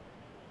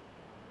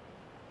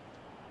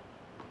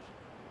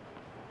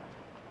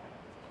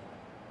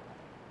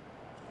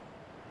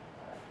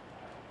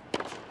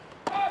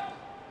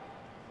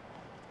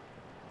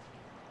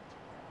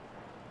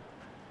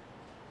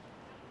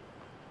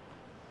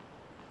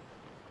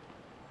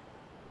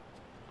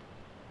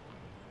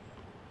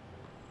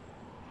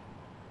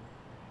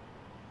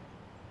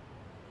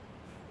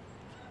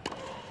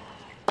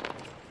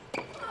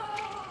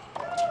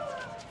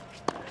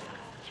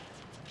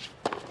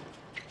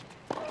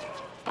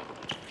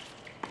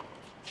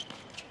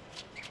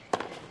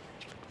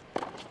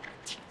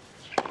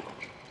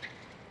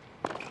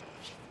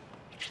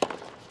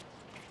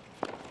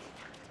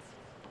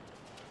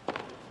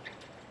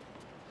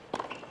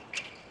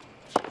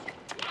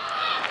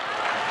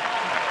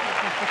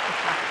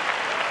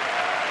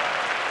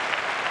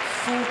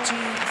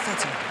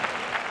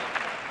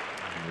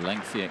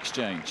 Lengthy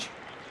exchange.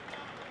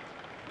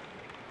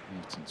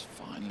 Mertens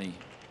finally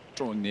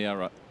drawing the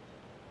error.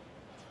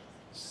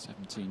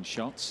 17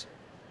 shots.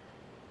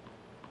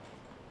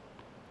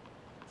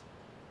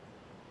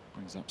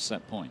 Brings up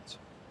set point.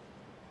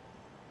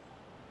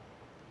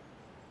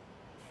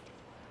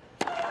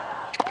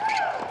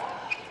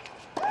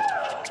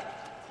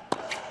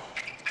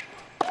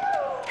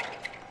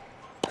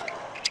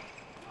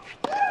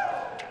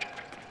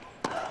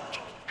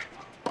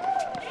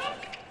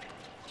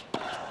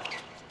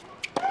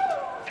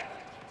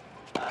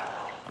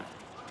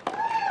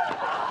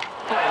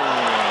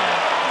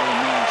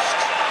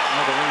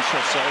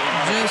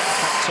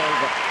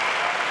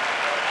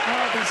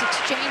 These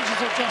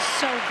exchanges are just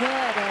so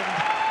good,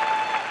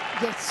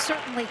 and you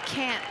certainly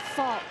can't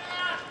fault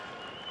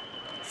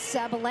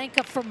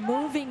Sabalenka for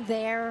moving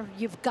there.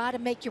 You've got to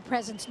make your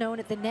presence known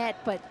at the net,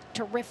 but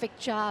terrific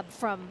job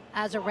from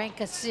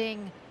Azarenka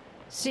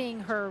seeing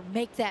her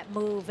make that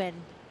move and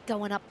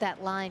going up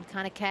that line,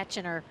 kind of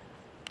catching her.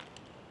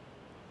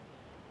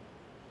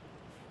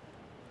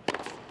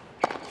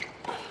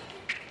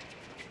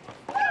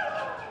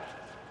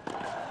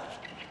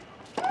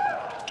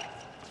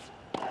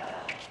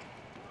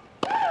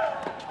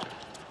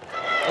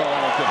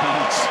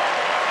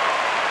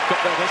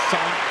 This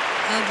time.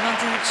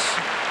 Advantage,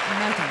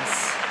 Mertens.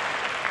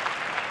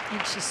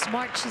 And she's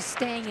smart. She's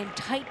staying in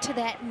tight to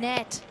that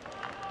net,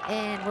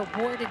 and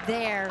rewarded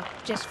there,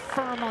 just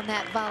firm on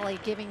that volley,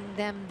 giving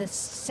them the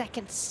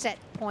second set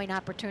point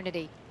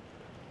opportunity.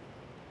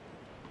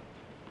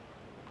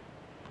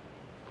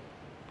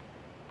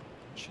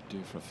 Should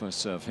do for a first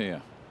serve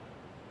here.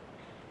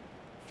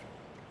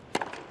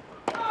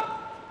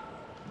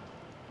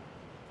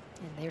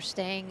 And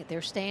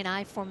they're staying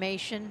I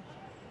formation.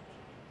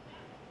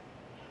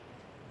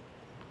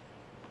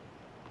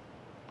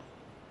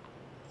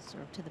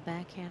 Serve to the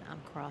backhand.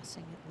 I'm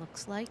crossing, it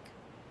looks like.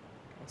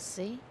 We'll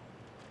see.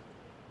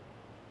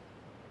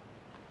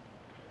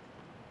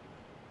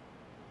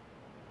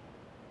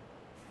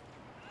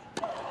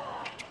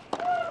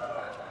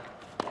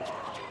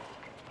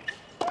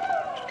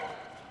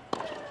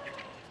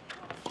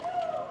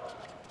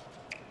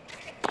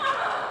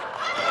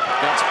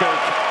 That's big.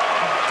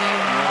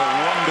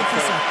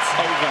 Wonderful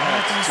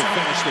overhead to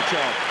finish the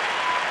job.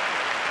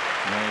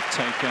 They've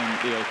taken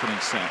the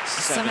opening set,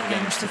 7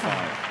 games to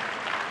 5.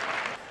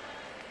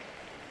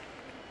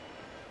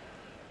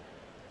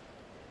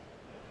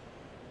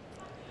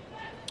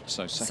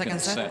 So second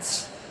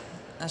set.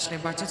 Ashley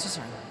Barty to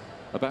serve.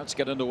 About to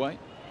get underway.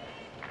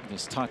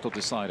 This title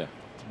decider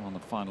on the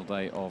final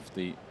day of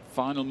the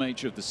final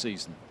major of the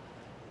season.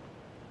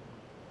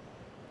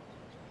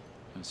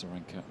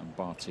 Azarenka and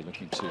Barty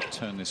looking to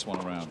turn this one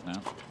around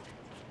now.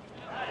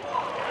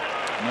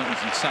 Mertens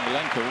and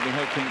Sabalenka will be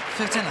hoping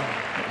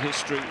that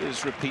history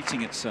is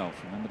repeating itself.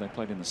 Remember, they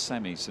played in the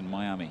semis in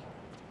Miami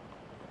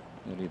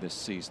earlier this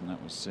season.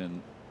 That was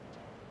in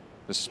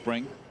the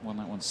spring. Won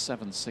that one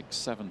 7-6,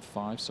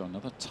 7-5. So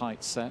another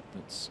tight set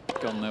that's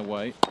gone their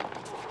way.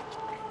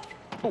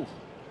 Oh,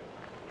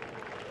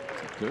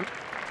 good.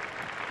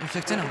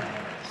 She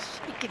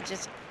can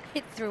just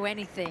hit through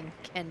anything,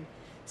 can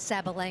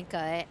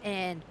Sabalenka,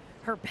 and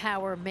her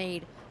power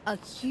made a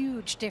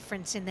huge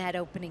difference in that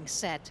opening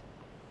set.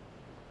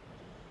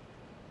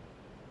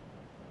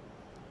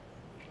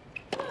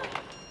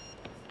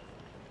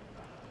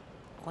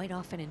 Quite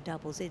often in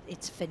doubles,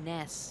 it's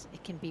finesse.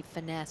 It can be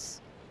finesse,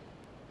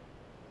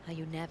 how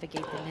you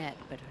navigate the net,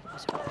 but it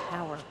was her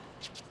power.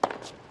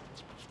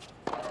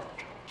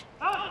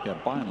 Yeah,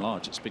 by and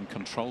large, it's been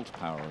controlled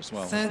power as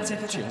well.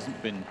 She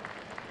hasn't been.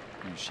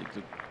 You know,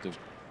 the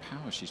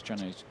power she's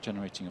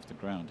generating off the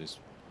ground is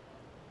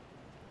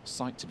a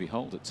sight to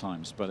behold at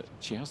times, but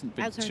she hasn't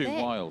been too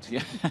wild.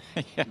 Yeah,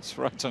 it's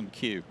right on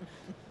cue.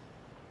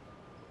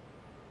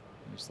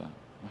 Who's that?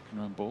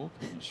 McEnroe Borg?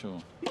 I'm not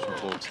sure. I'm sure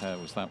Borg's hair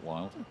was that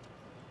wild.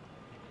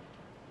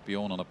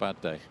 Bjorn on a bad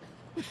day.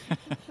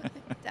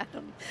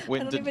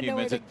 Wind and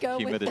humidity.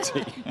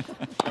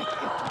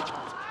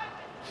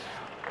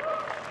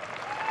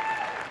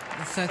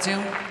 30.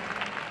 Big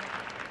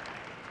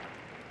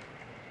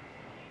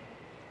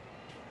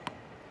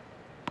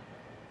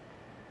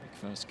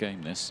first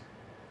game, this.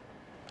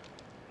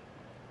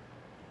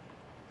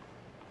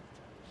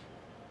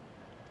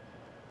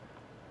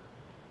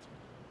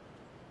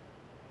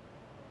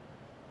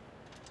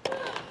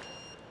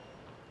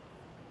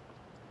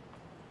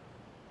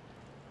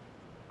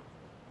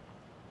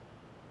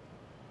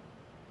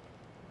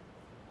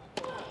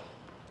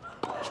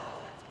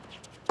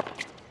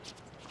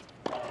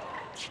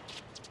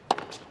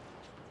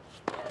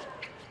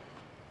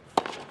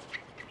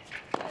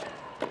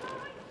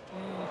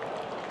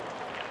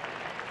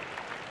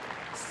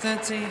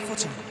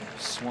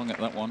 Swung at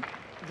that one.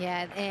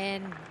 Yeah,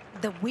 and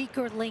the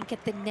weaker link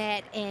at the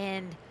net,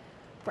 and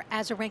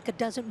Azarenka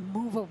doesn't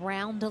move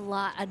around a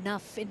lot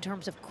enough in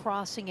terms of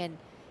crossing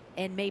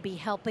and maybe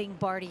helping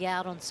Barty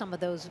out on some of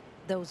those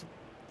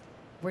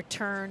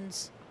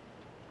returns.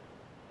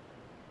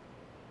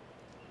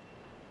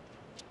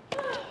 I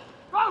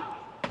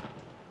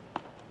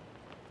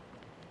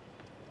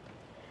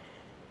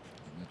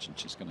imagine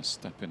she's going to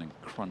step in and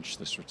crunch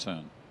this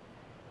return.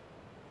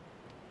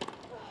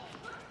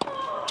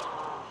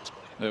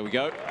 There we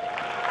go. It's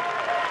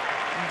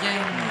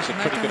a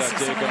pretty good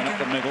idea going up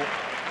the middle.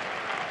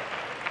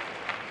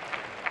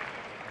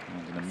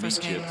 And an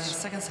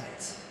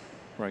immediate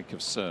break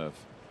of serve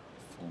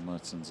for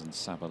Mertens and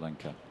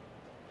Sabalenka.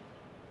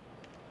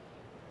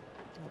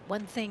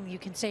 One thing you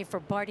can say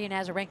for Barty and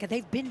Azarenka,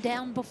 they've been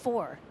down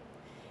before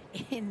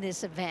in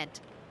this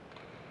event.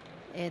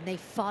 And they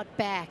fought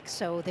back,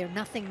 so they're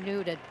nothing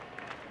new to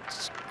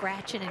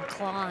scratching and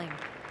clawing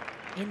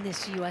in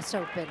this US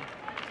Open.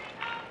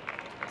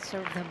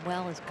 Served them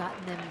well, has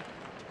gotten them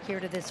here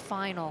to this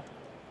final.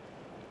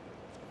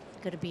 It's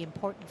going to be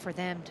important for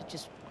them to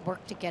just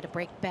work to get a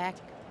break back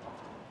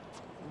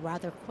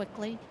rather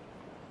quickly.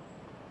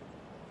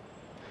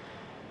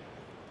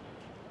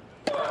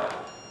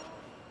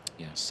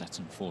 Yeah, set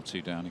and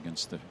 4-2 down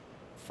against the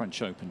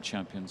French Open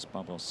champions,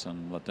 Babos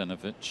and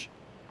Mladenovic.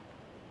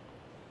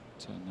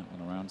 Turned that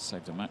one around,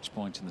 saved a match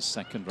point in the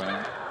second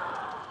round.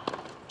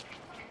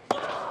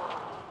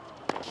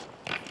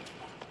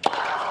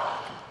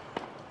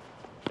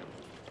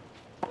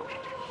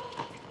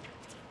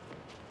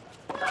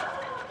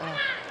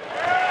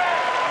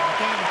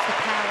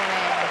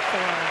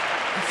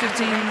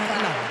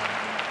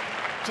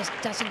 Just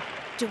doesn't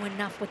do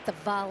enough with the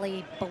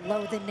volley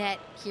below the net.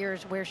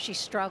 Here's where she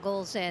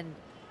struggles, and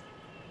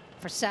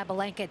for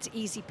Sabalenka, it's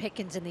easy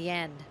pickings in the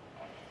end.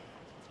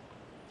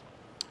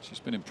 She's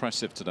been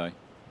impressive today.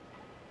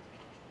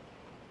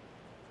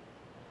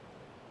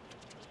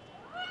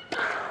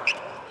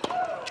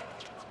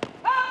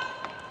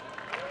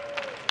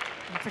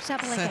 And for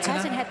Sabalenka,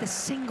 hasn't had the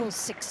singles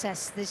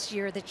success this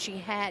year that she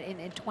had in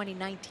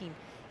 2019,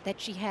 that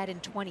she had in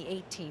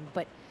 2018,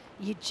 but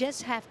you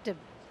just have to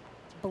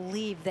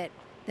believe that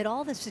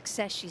all the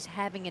success she's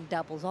having in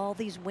doubles, all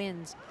these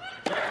wins,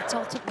 it's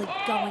ultimately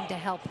going to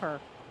help her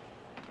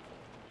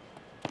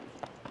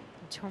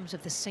in terms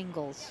of the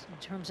singles, in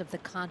terms of the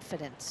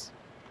confidence.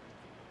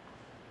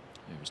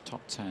 It was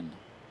top 10,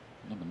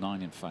 number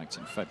 9 in fact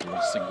in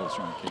February singles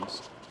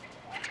rankings.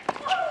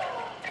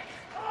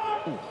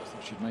 Oh, I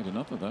thought she'd made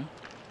another though.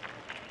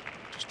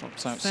 Just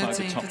drops outside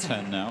the top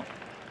 10 now.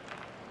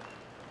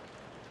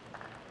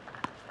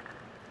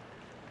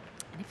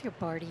 If you're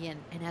Barty and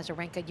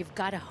Azarenka, you've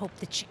got to hope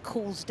that she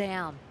cools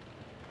down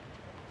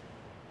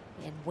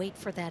and wait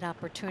for that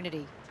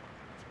opportunity.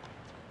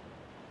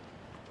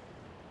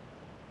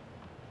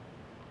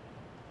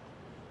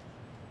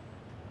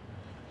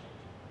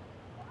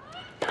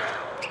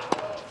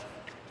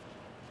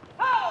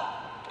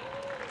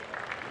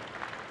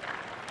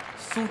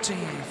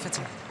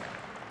 40-15.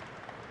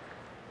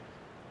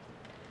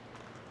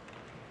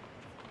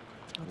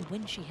 Well, the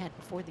win she had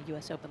before the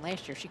U.S. Open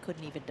last year, she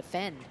couldn't even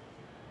defend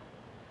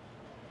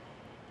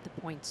the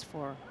points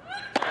for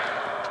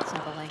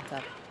Sabalenka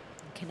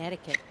in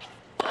Connecticut.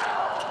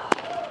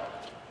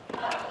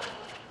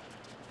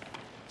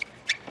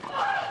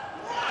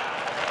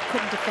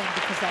 Couldn't defend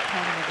because that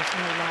tournament is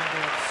no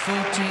longer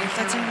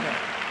 14-13.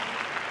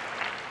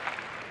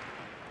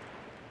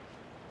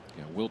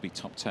 Yeah, will be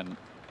top 10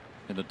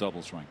 in the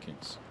doubles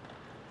rankings.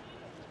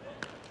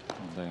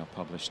 And they are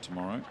published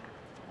tomorrow.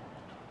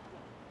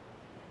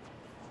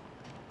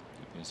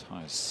 Could be as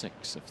high as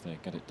 6 if they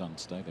get it done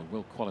today. They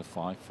will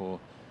qualify for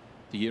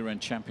the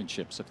year-end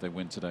championships if they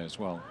win today as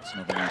well. It's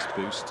another nice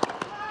boost.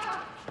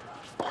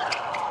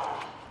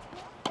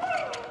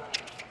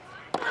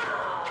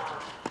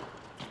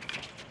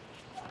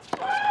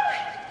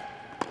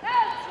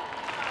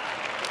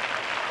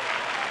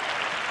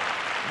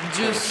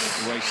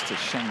 Just race to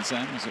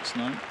Shenzhen, as it's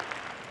known.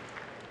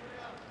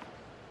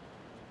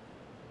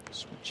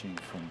 Switching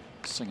from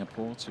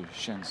Singapore to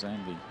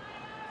Shenzhen, the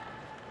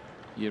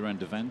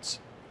year-end event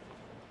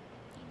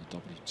on the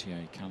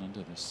WTA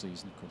calendar this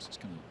season. Of course, it's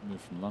going to move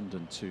from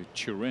London to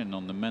Turin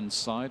on the men's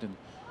side in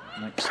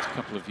the next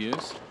couple of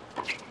years.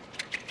 And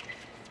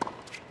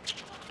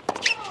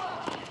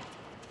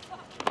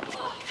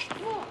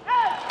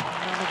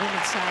on the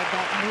women's side,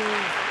 that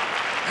move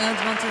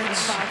advantage.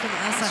 involving an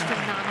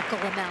astronomical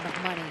amount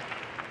of money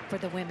for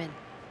the women.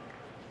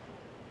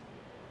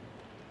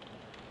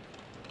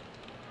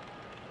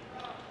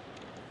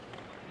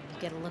 You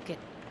get a look at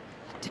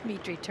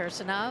Dmitry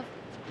Tursunov,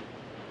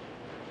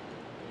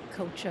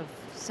 coach of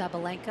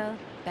Sabalenka,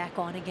 back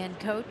on again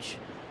coach.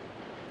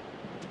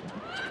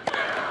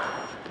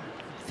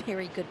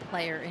 Very good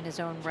player in his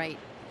own right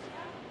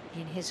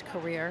in his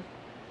career.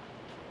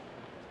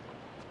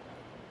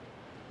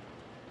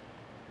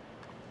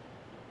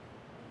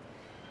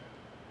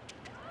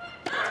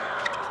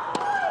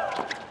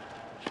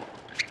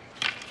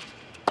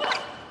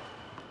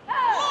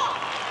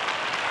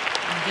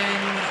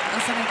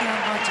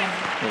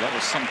 Well, that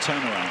was some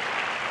turnaround.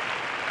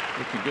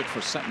 Looking good for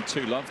a set and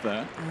 2 love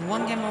there.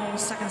 1 game more,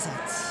 second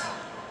set.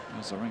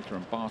 Azarenka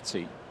and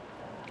Barty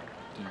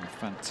doing a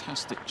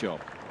fantastic job.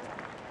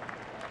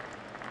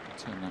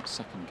 Turn that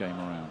second game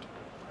around.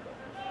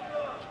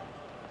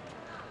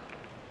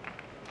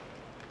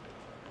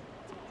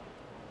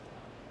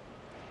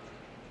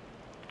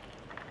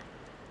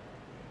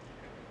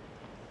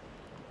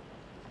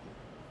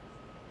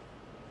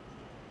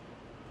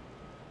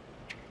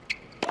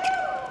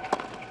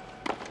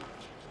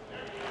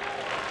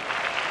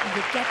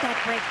 You get that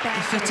break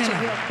back, and it's a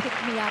real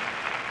pick-me-up.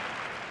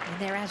 And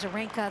there,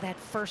 Azarenka, that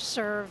first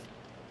serve,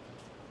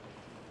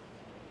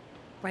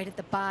 right at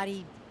the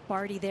body.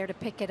 Barty there to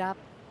pick it up,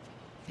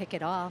 pick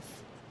it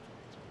off.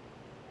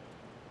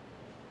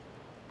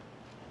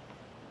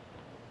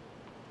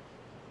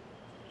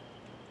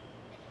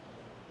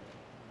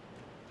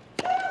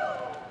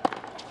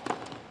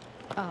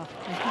 Oh,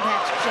 and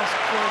that's just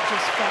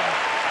gorgeous from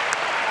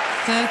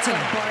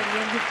Barty.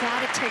 And you've got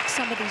to take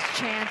some of these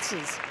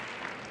chances.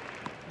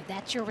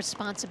 That's your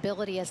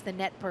responsibility as the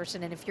net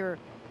person. And if you're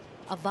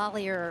a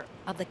volleyer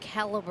of the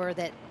caliber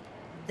that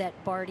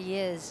Barty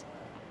is,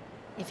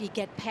 if you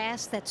get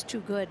past, that's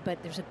too good,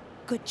 but there's a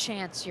good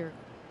chance you're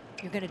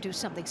going to do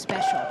something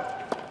special.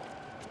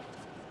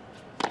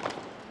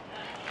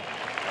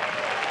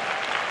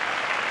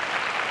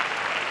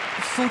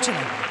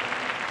 Fortunate.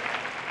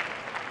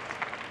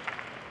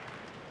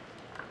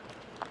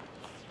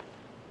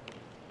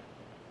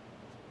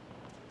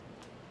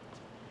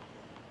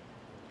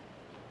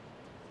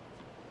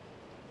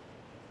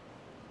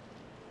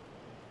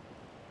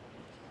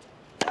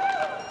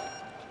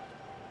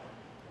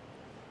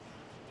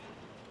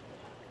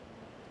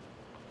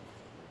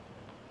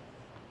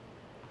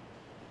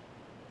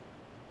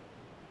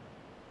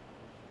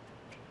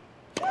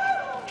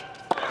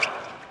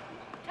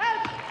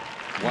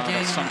 Wow,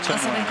 that's some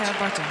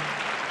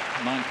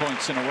turnaround. 9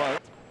 points in a row.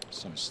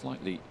 So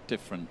slightly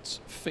different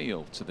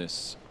feel to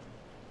this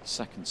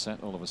second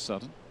set all of a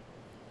sudden.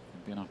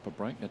 It'll be an upper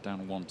break. They're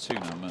down 1-2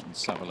 now,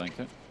 Mertens,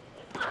 Sabalenka.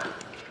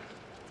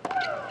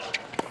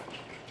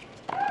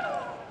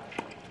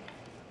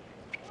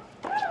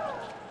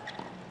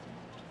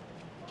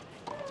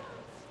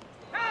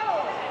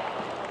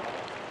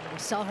 We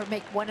saw her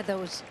make one of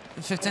those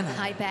 15.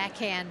 high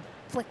backhand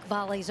flick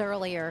volleys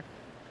earlier.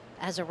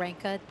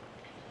 Azarenka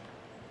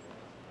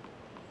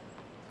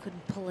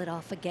couldn't pull it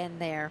off again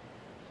there.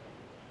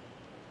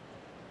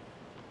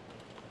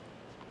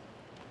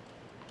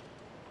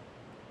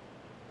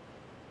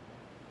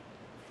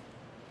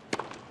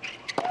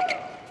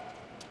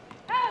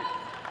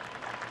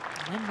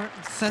 When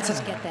Mertens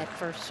does get that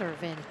first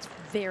serve in, it's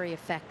very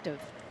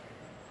effective.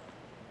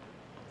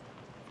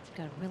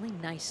 Got a really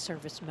nice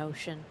service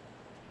motion.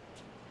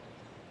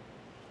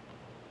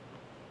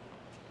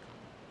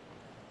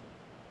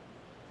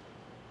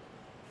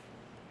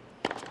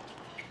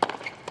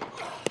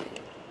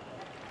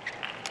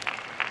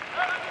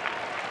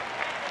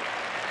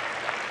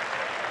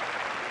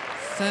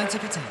 30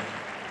 for 10.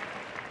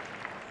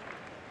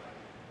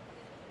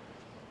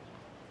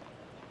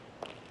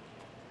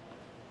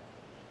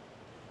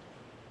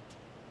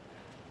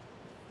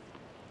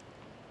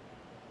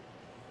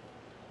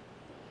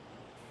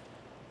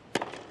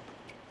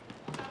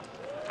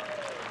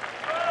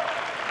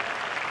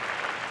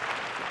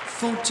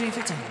 Forty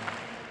for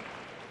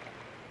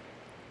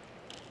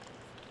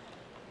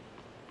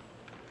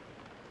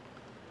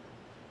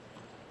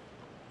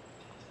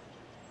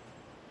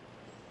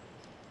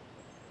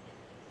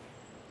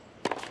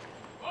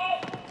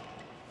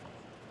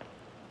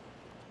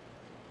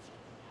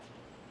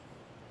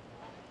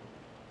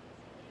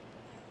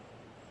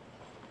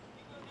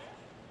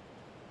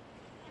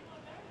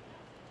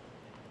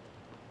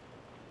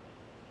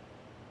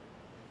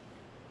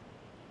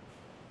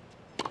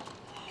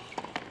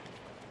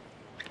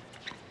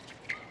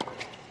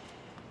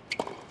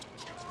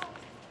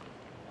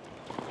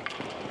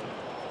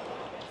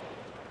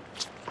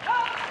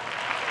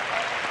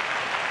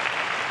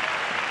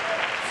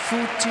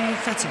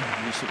 10.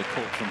 You see the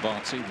court from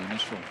Barty, the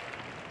initial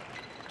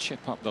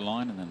chip up the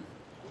line and then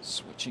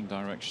switching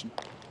direction.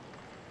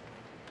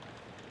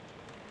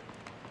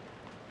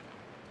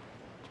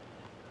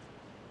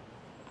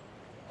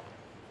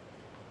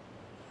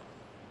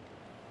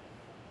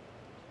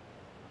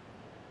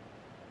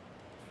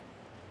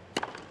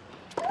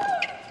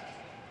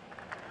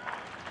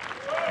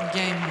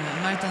 Game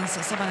Mertens,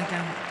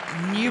 Sabalenka,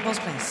 new balls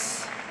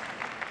place.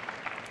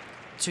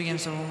 2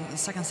 games all, the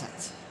second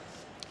set.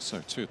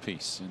 So 2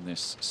 apiece in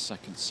this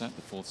second set.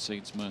 The 4th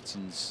seeds,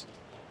 Mertens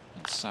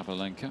and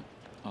Sabalenka.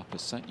 Upper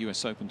set.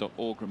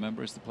 USOpen.org,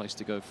 remember, is the place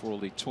to go for all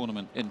the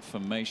tournament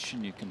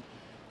information. You can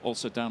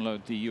also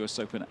download the US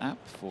Open app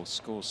for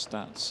scores,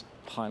 stats,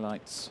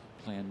 highlights,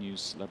 player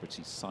news,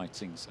 celebrity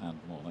sightings, and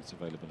more. That's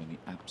available in the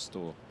App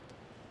Store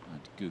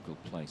and Google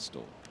Play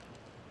Store.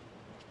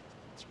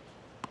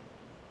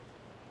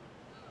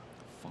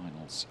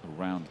 Finals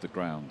around the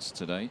grounds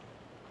today.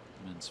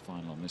 Men's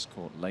final on this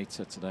court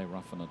later today.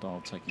 Rafa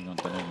Nadal taking on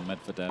Daniil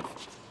Medvedev.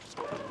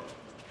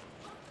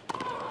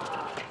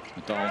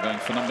 Nadal going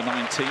for number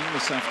 19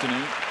 this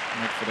afternoon.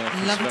 Medvedev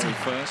his very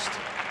first.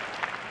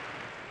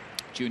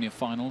 Junior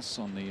finals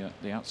on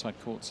the outside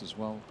courts as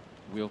well.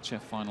 Wheelchair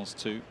finals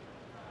too.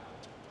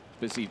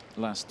 Busy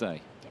last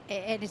day.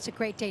 And it's a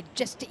great day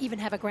just to even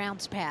have a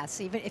grounds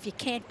pass. Even if you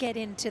can't get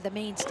into the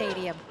main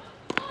stadium,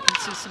 you can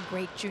see some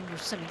great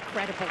juniors, some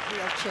incredible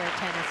wheelchair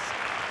tennis.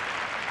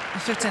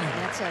 15.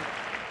 That's a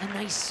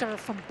nice serve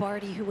from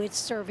Barty, who is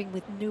serving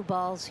with new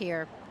balls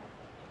here.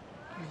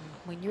 And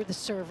when you're the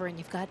server and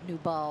you've got new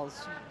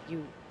balls,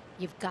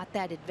 you've got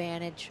that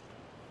advantage.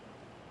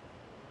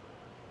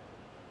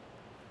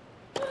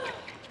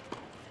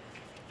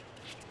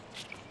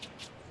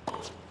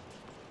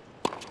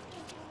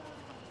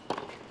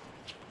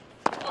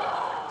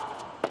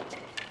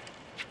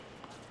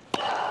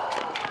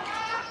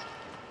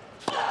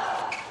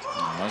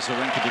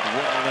 Azarenka did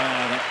well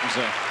there. That was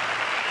a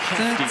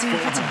hefty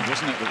forehand,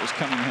 wasn't it, that was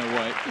coming her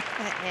way.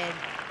 And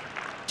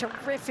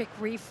terrific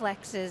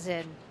reflexes,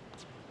 and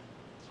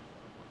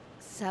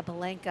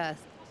Sabalenka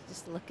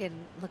just looking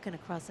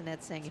across the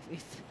net, saying,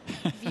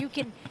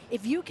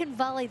 if you can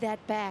volley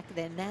that back,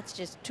 then that's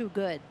just too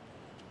good.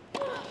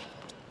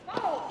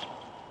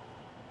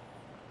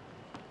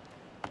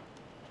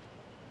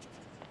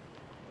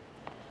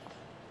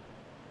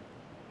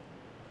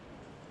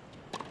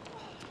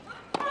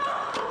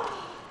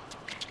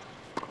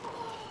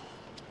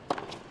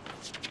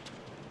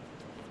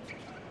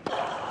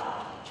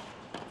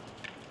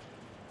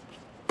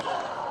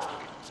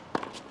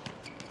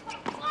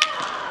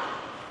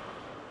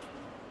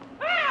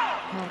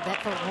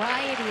 That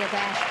variety of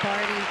Ash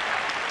Barty,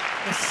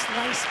 the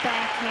slice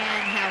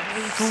backhand, how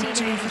we've seen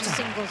it in her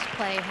singles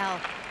play,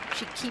 how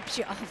she keeps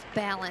you off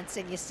balance,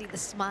 and you see the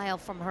smile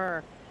from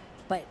her,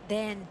 but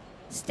then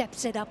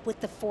steps it up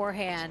with the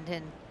forehand.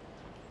 And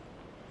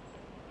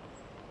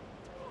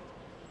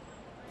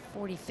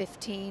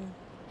 40-15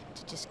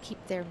 to just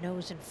keep their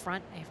nose in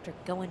front after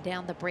going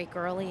down the break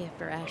early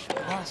after Ash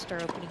lost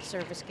her opening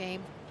service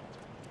game.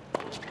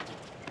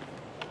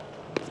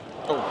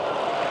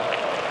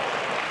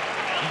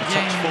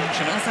 Touch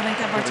fortunate,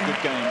 but a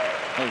good game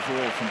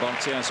overall from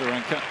Barty.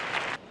 Azarenka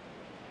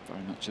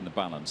very much in the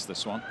balance,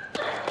 this one.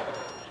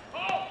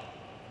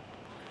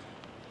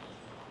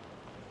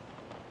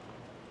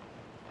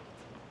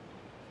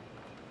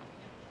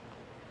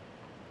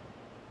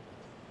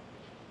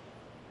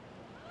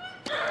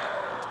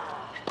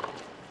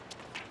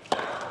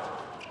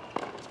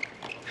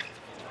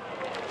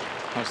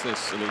 How's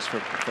this, Elise,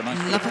 for a nice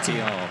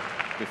PR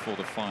before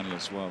the final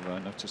as well? I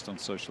noticed on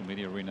social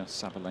media, Arena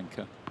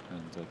Sabalenka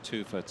and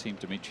 2 of her team,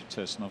 Dmitry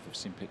Tursunov, I've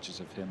seen pictures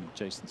of him, and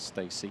Jason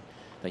Stacey.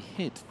 They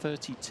hid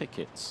 30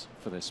 tickets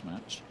for this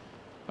match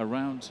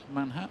around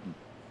Manhattan,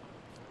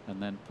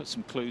 and then put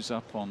some clues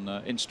up on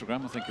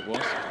Instagram, I think it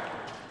was.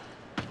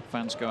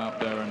 Fans go out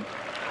there and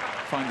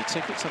find the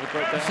tickets, have a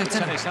great day at the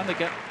tennis, and they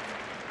get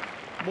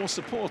more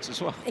support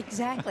as well.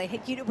 Exactly.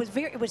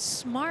 It was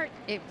smart.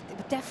 It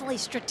was definitely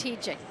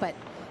strategic, but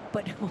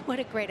But what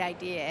a great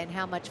idea and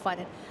how much fun.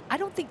 And I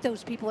don't think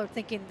those people are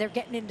thinking they're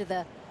getting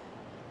into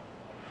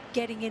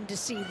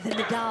see the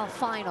Nadal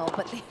final,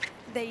 but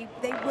they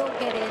will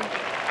get in.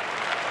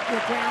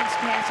 The grounds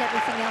pass,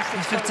 everything else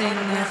that's 15,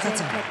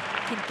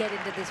 can get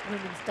into this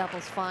women's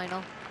doubles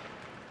final.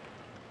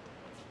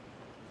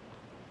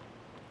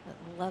 I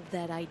love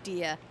that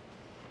idea.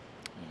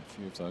 Yeah, a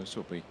few of those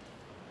will be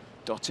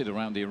dotted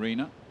around the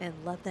arena. And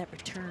love that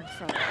return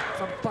from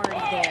Barty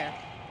there.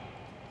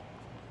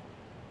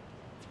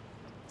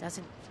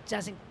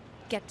 Doesn't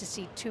get to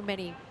see too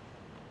many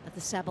of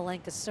the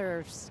Sabalenka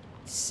serves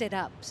sit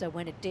up, so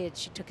when it did,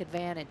 she took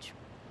advantage.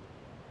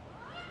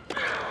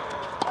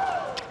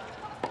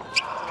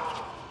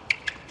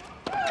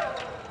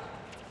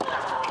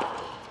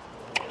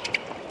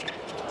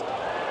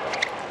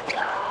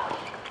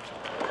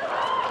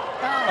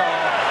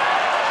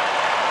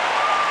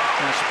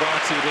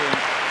 Barty doing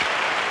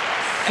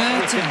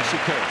everything she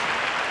could.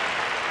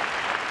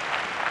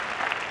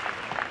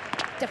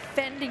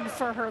 Defending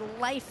for her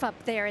life up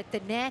there at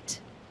the net.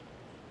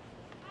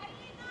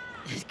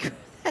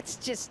 That's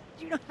just,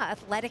 you know how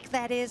athletic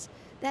that is?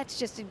 That's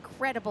just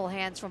incredible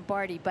hands from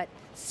Barty. But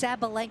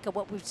Sabalenka,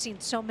 what we've seen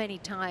so many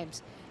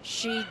times,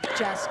 she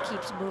just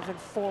keeps moving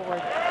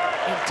forward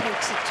and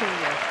takes it to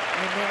you.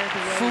 And there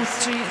the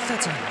ace.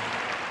 40-30.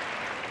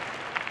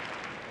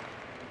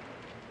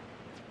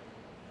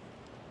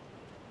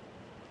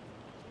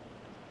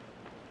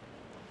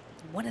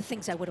 One of the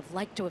things I would have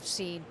liked to have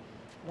seen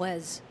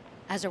was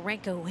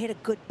Azarenka, who hit a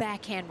good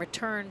backhand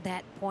return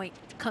that point,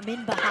 come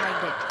in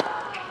behind it,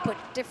 put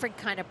different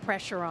kind of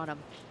pressure on him.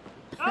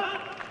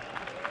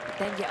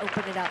 Then you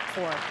open it up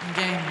for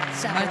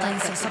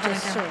Sabalenka,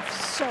 just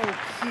so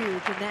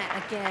huge. And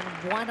that, again,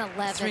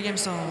 111. 3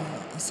 games on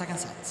second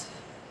set.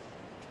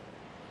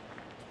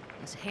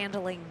 Is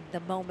handling the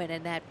moment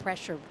and that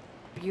pressure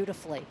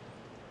beautifully.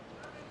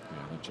 Yeah,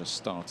 they're just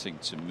starting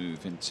to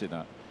move into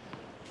that.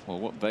 Well,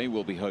 what they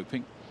will be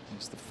hoping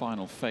is the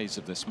final phase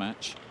of this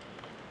match.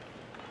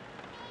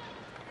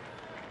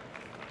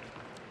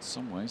 In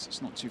some ways,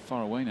 it's not too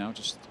far away now,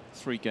 just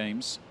 3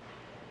 games.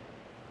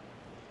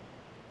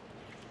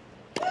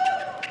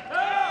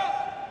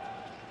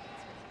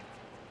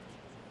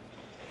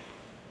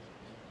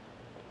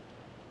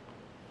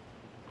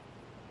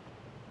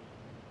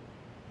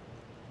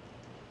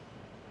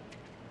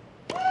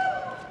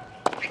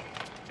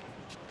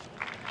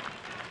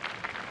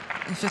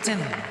 In 15.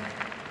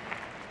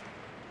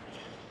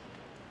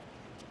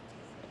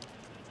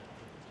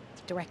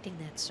 Directing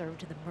that serve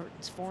to the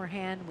Mertens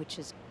forehand, which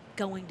is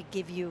going to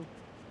give you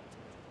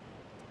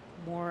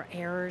more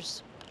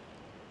errors.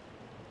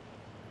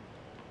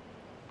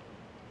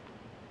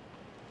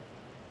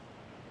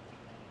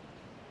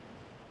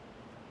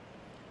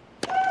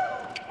 You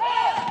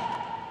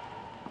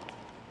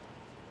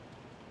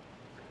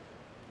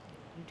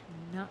do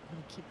not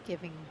want to keep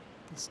giving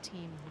this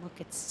team a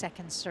look at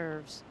second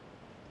serves.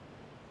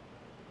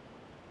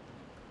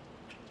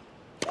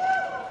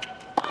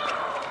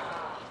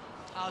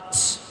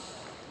 Out.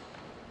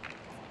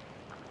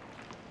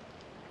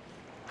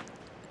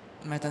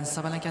 Mertens,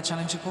 Sabalenka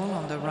challenge call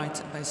on the right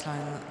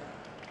baseline.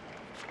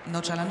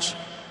 No challenge.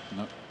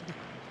 No.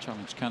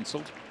 Challenge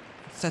cancelled.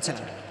 13.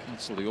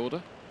 Cancel the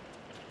order.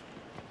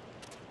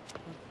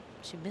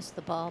 She missed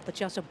the ball, but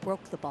she also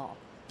broke the ball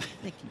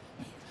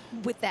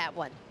with that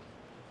one.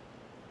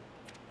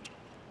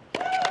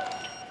 Not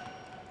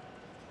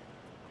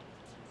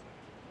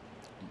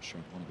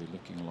sure I'd want to be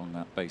looking along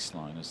that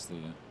baseline as the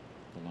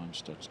line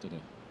judge did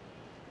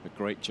a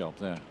great job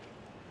there.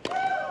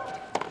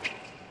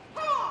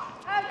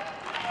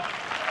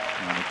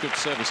 And a good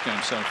service game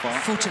so far.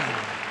 14.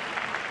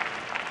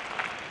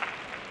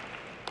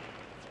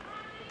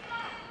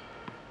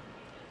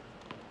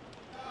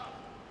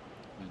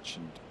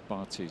 Mentioned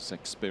Barty's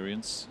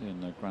experience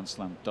in the Grand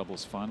Slam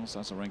doubles finals.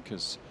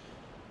 Azarenka's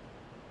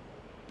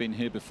been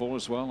here before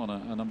as well on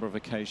a number of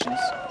occasions.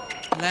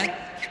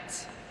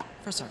 Left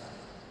for serve.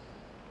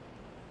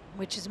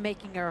 Which is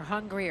making her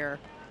hungrier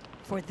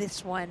for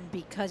this one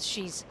because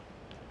she's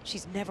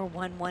never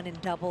won one in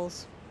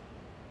doubles.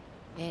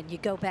 And you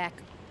go back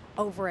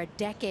over a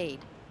decade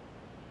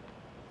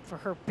for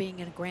her being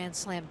in a Grand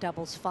Slam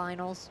doubles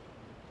finals.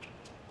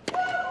 And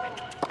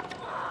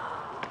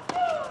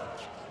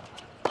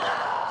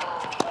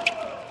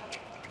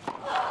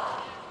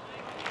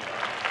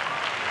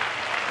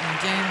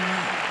game,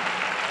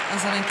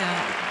 Azarenka.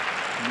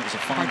 And it was a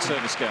fine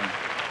service game.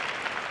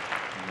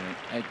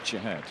 The edge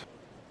ahead.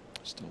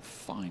 Still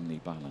finely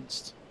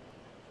balanced.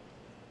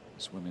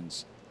 This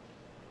women's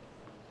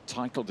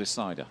title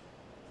decider.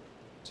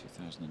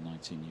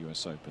 2019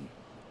 US Open.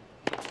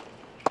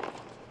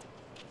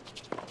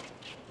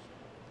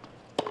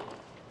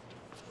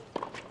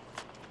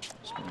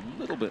 She's been a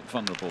little bit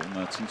vulnerable,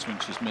 Mertens, when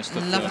she's missed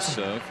the first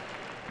serve.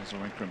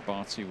 Azarenka and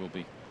Barty will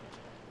be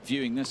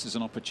viewing this as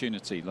an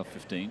opportunity, love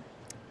 15.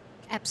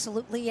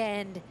 Absolutely,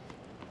 and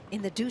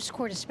in the deuce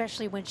court,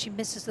 especially when she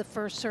misses the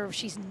first serve,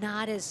 she's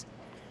not as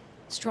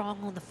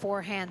strong on the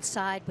forehand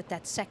side with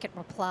that second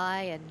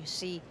reply, and you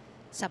see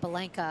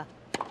Sabalenka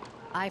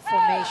I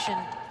formation.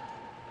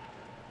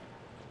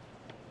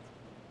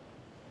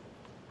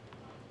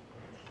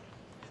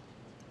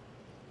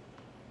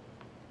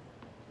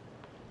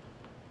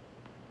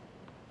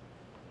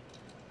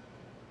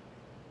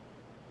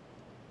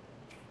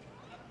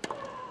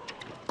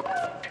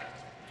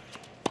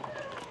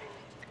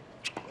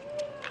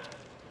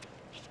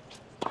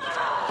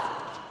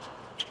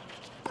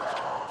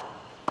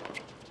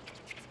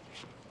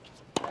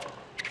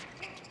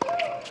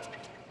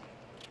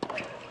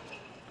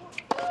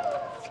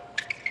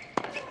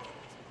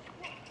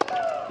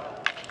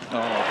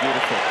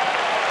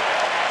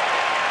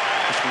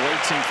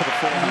 For the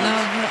forehand.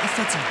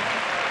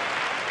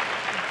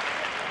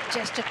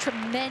 Just a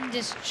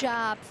tremendous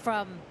job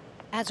from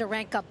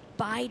Azarenka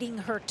biding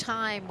her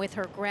time with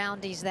her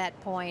groundies that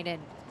point,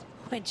 and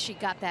when she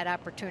got that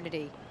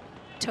opportunity,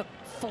 took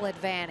full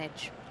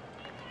advantage.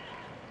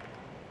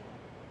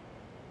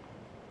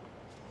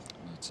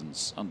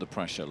 Mertens under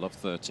pressure, love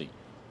 30.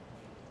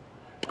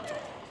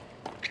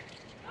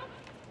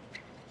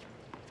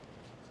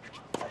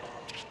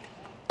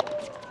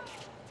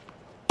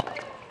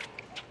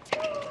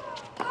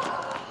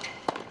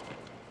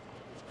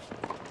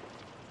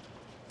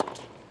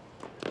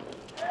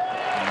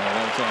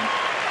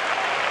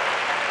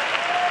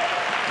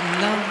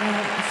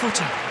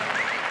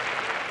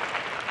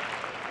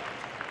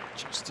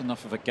 Just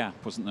enough of a gap,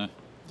 wasn't there?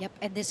 Yep,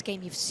 and this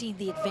game you've seen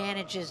the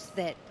advantages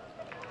that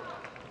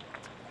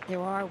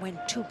there are when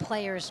two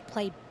players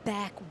play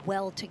back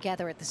well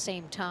together at the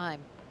same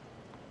time.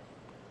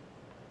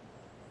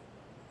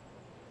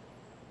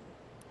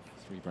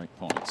 3 break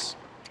points.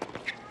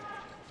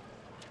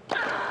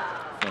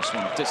 First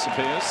one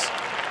disappears.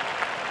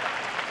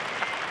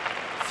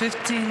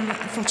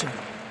 15-14.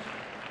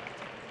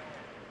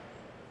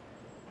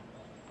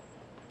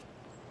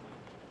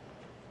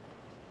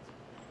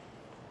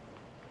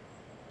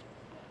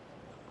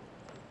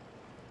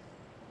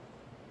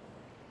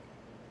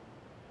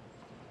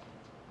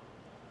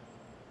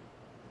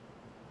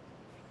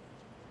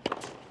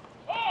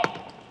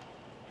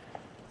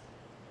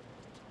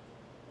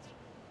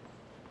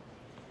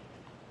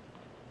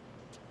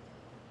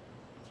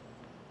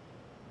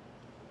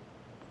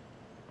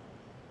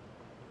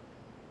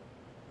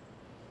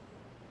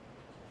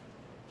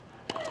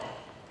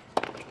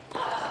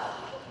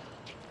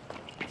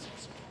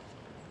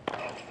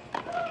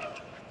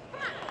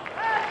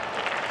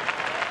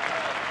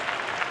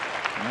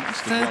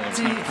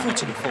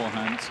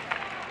 Forehand.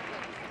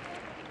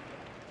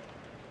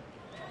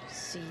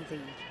 See the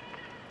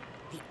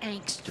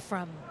angst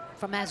from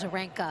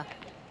Azarenka,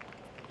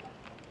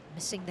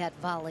 missing that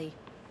volley.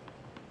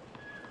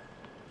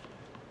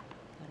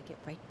 Got to get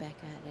right back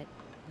at it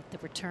with the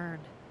return.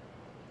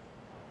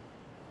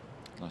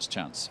 Last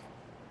chance.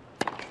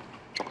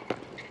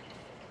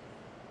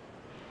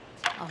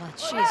 Oh,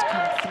 she has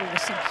come through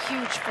with some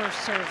huge first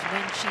serves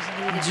when she's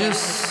needed them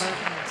with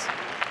Mertens.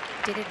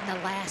 Did it in the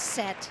last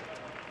set.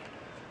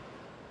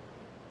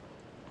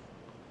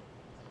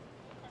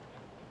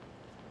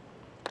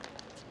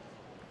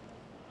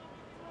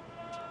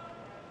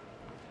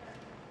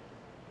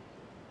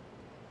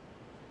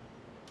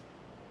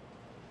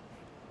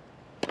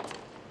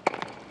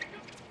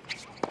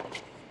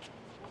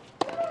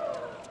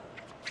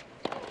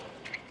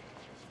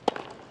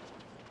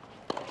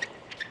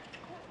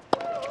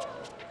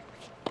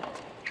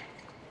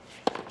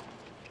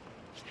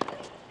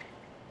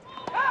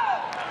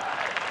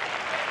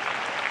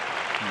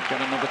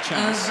 Got another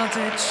chance.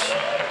 Advantage,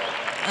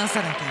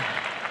 Azarenka.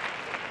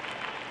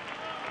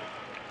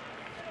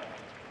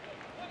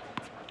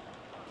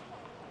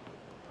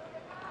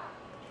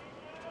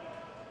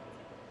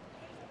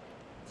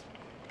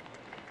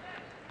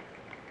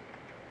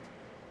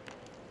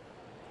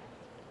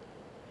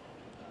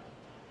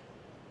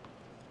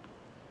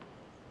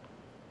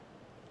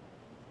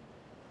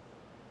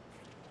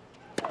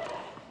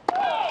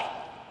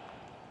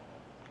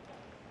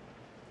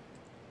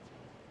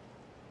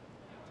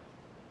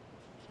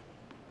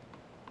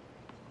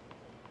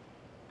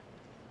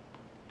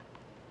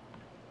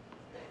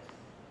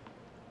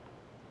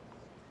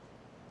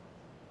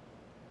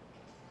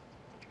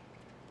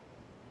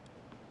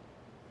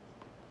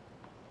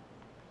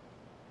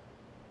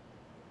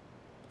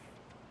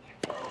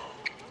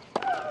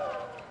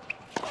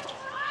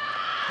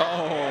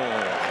 Oh,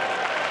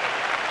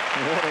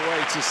 what a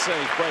way to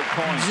save break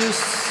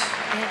points.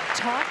 And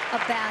talk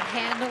about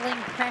handling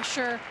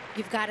pressure.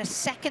 You've got a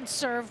second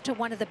serve to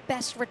one of the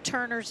best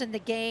returners in the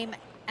game,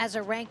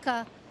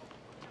 Azarenka.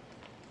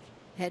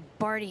 And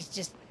Barty's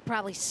just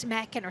probably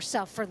smacking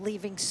herself for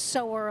leaving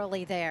so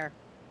early there.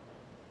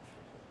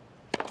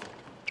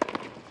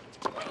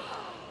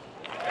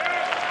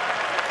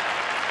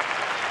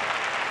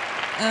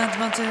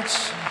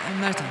 Advantage,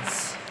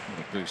 Mertens. What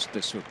a boost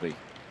this would be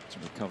to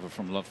recover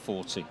from love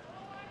 40.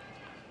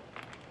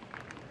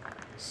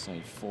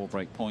 Save 4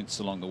 break points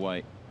along the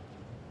way.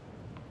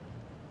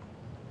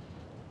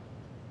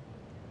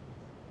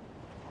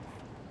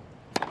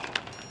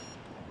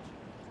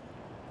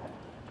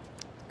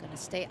 Gonna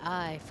stay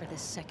eye for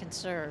this second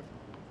serve.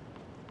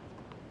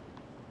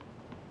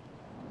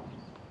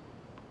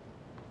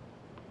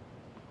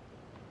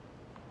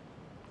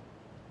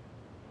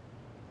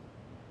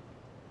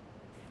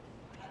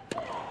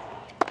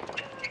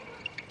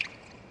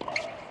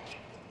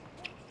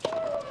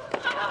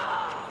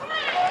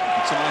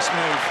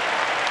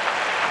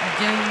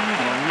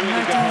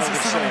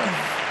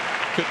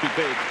 could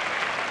be big.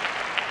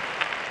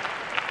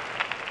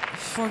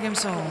 4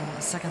 games all,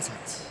 second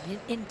set.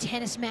 In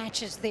tennis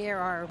matches, there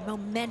are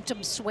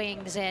momentum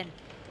swings, and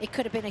it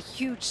could have been a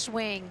huge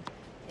swing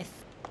if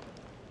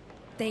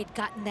they'd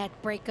gotten that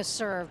break of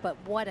serve. But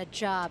what a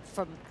job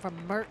from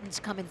Mertens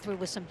coming through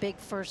with some big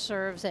first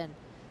serves, and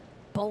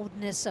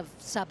boldness of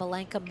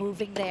Sabalenka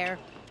moving there.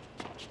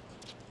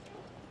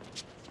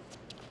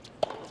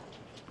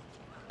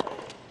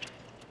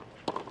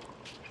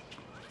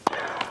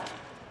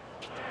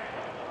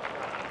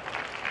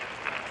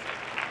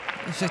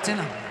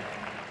 Effectivement.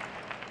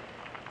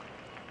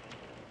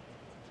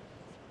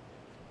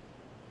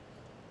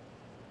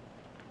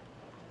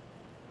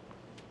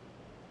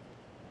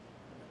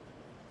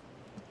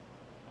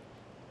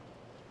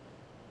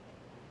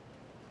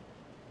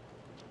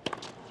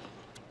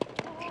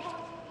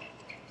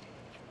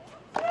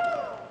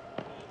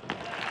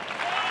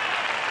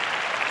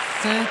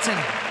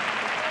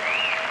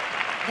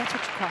 That's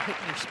what you call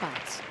hitting your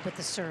spots with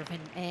the serve,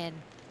 and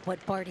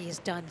what Barty has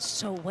done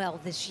so well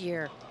this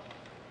year.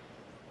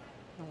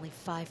 Only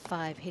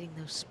 5-5, hitting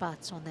those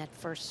spots on that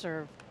first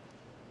serve.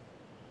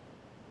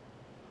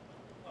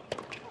 Well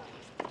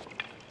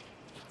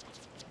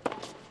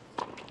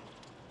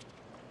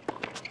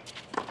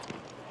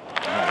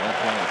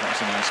played.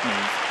 That's a nice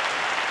move.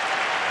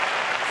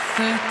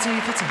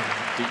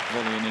 30-15. Deep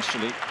volley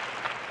initially.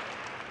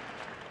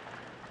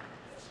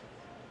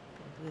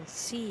 We'll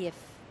see if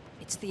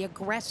it's the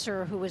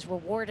aggressor who was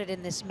rewarded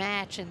in this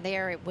match, and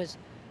there it was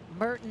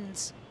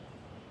Mertens.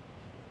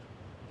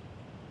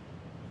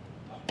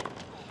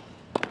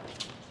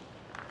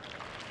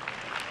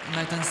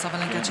 Mertens,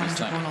 Sabalenka challenge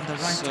ball on the right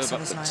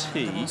service line.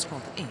 The ball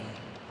scored in.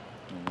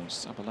 Oh,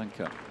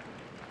 Sabalenka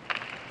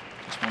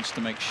just wants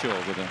to make sure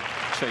with a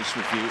chase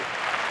review.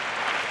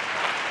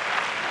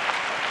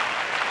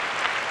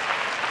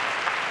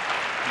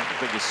 Not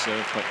the biggest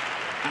serve, but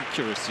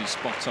accuracy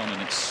spot on,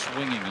 and it's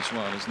swinging as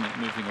well, isn't it?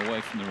 Moving away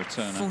from the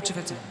returner.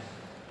 40-15.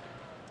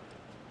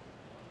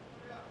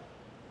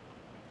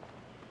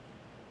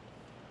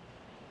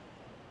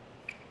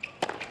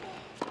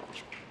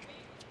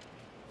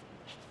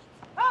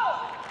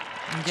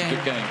 It's a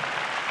good game.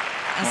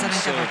 One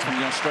serve from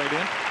the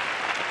Australian.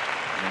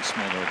 Once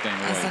more, they're a game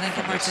away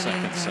Azarenka from the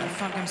second Barty set.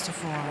 5 games to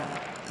 4,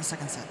 the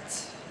second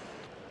set.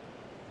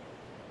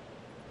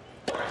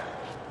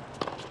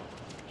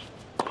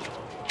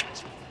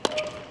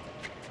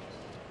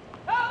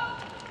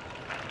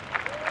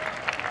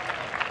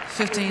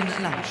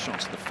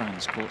 Shots to the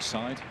fans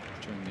courtside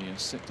during the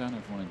sit-down.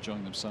 Everyone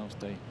enjoying themselves.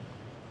 Day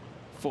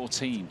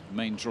 14,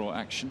 main draw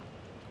action.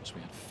 Of course,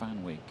 we had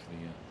Fan Week,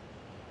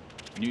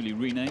 the newly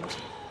renamed.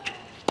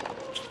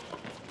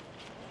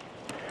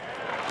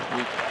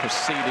 Week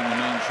preceding the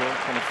main draw,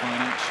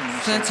 qualifying action.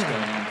 Also it's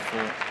going on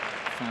for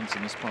fans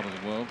in this part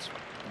of the world,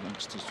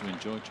 youngsters to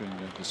enjoy during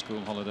the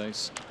school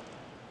holidays.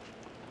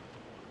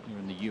 Here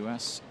in the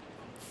US,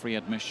 free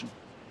admission.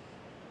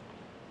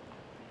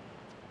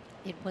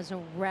 It was a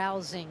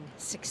rousing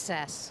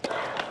success.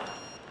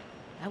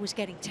 I was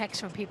getting texts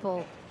from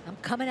people, I'm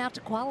coming out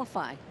to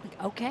qualify.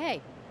 Like,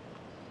 okay.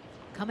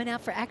 Coming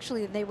out for,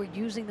 actually, they were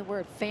using the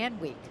word Fan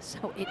Week,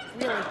 so it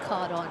really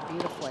caught on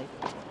beautifully.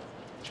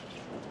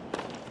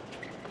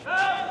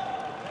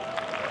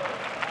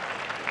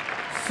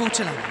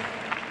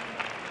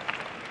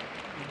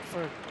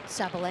 For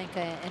Sabalenka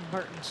and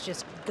Mertens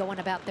just going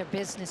about their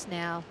business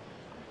now,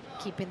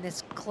 keeping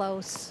this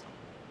close.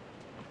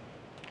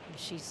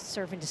 She's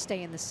serving to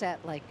stay in the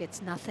set like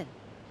it's nothing.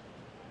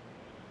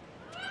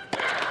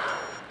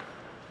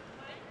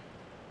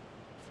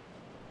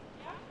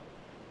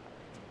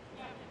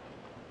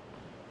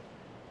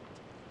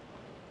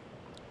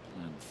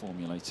 Plan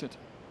formulated.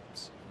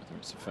 Let's see whether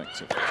it's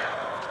effective.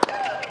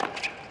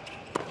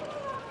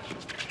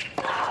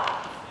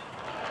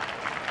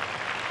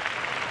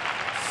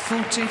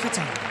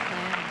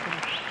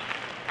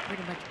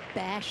 Pretty much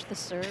bash the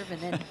serve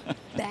and then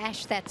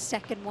bash that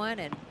second one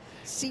and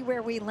see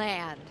where we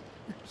land.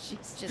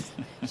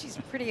 She's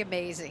pretty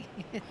amazing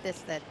at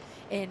this.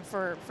 And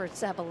for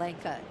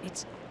Sabalenka,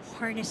 it's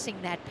harnessing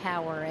that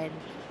power. And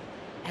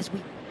as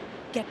we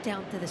get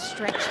down to the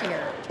stretch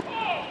here,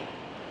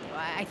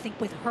 I think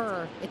with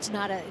her, it's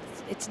not a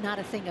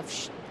thing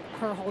of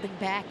her holding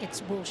back.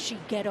 It's will she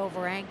get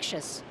over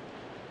anxious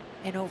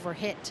and over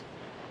hit.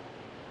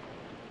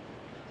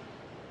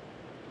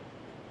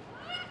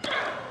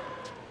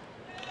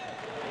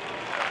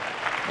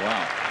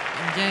 Wow.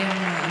 Game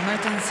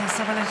Mertens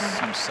Sabalenka.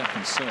 Some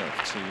second serve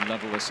to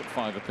level this at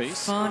 5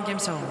 apiece. 5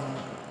 games all,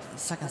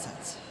 second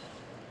set.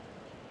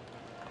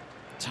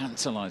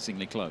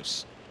 Tantalizingly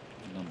close.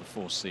 Number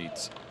 4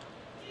 seeds.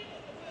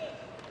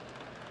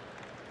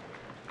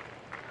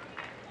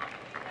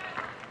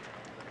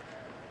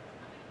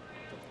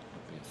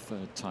 It'll be a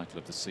third title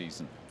of the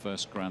season.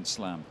 First Grand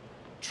Slam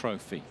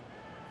trophy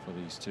for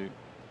these two.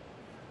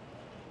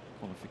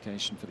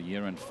 Qualification for the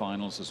year-end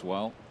finals as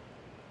well.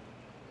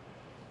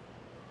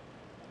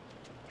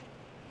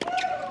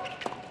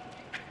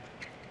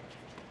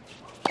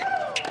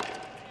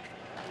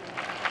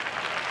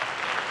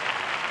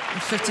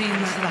 50-15. 15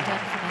 Done love. from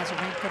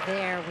Azarenka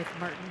there with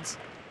Mertens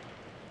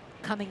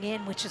coming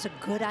in, which is a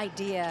good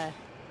idea,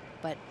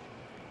 but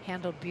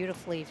handled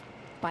beautifully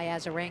by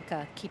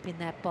Azarenka, keeping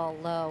that ball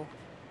low.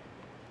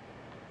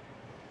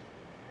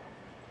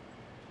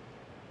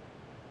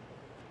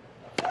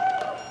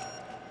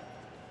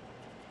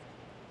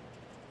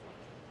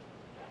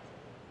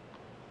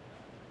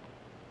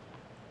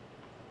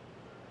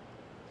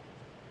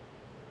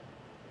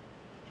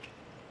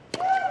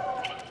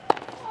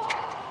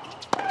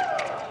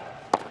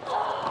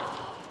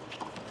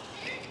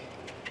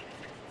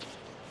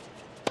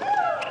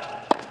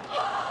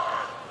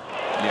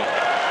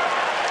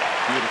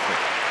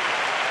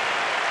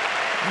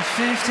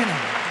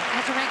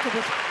 Azarenka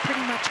was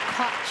pretty much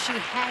caught. She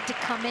had to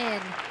come in.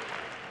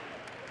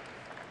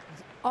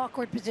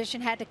 Awkward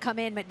position, had to come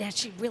in, but now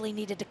she really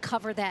needed to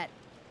cover that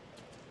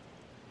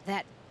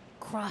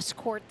cross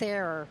court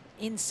there, or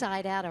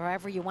inside out, or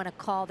however you want to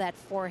call that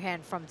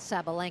forehand from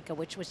Sabalenka,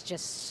 which was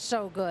just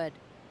so good.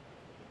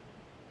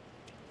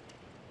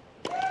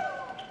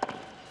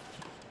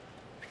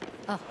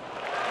 Oh,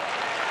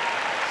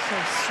 so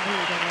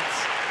sweet, and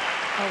it's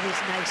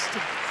always nice to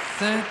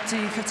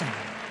 30-15.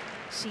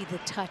 see the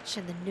touch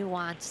and the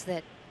nuance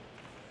that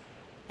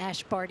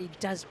Barty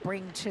does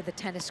bring to the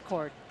tennis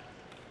court.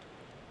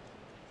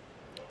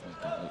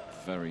 That looked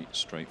very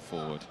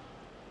straightforward.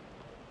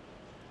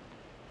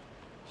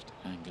 Just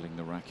angling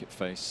the racket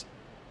face.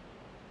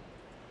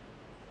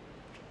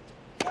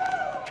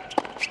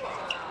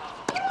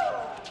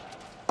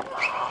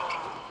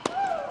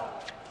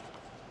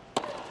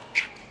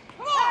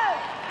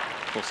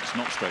 Of course, it's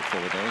not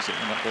straightforward, though, is it?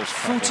 When that ball's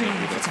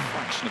traveling with a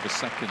fraction of a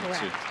second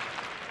to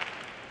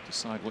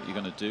decide what you're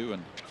going to do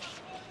and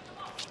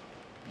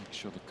make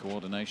sure the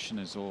coordination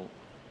is all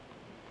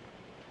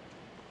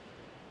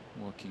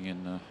working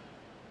in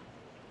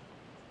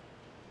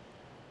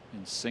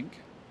sync.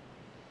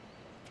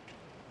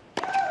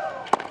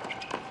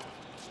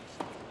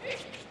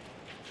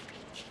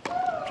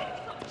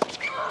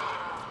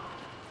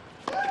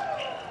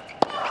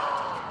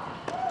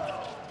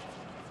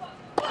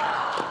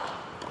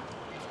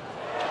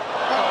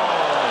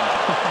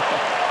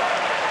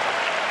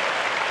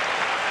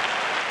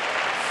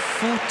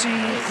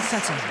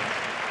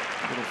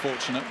 A little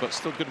fortunate, but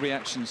still good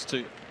reactions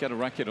to get a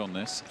racket on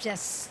this.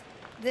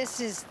 This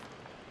is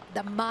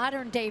the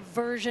modern day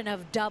version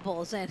of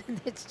doubles, and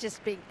it's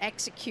just being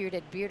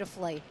executed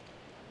beautifully.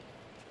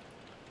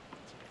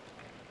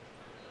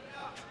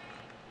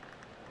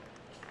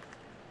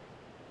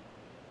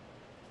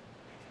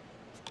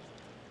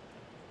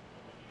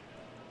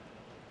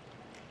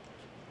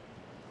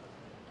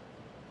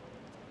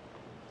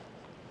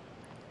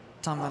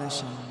 Time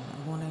violation,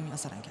 warning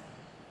Azarenka.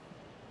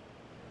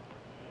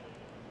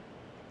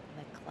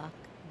 The clock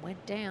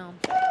went down.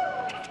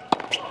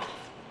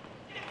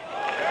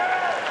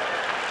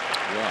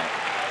 Right.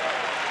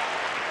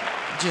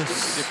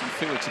 Just a different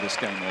feel to this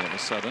game all of a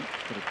sudden.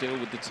 Got to deal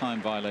with the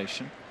time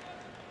violation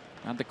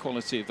and the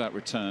quality of that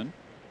return.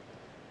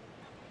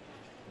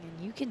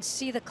 And you can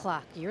see the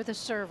clock. You're the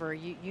server.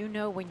 You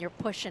know when you're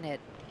pushing it.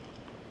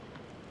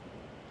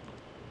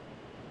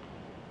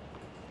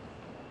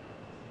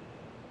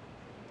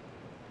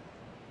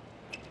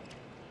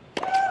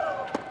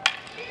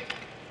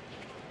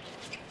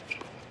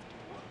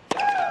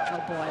 Oh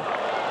boy,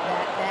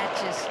 that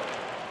just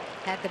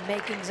had the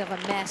makings of a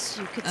mess.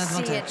 You could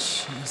see it.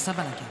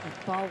 Sabalenka. The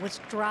ball was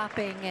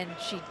dropping, and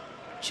she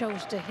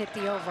chose to hit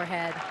the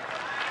overhead.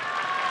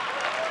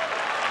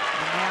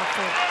 And now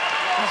for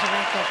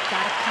Azarenka,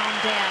 got to calm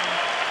down.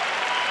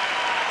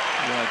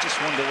 Yeah, I just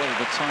wonder whether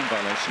the time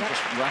violation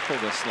just rattled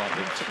her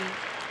slightly.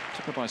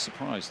 Took her by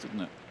surprise,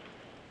 didn't it?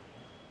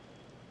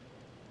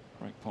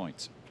 Break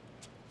point.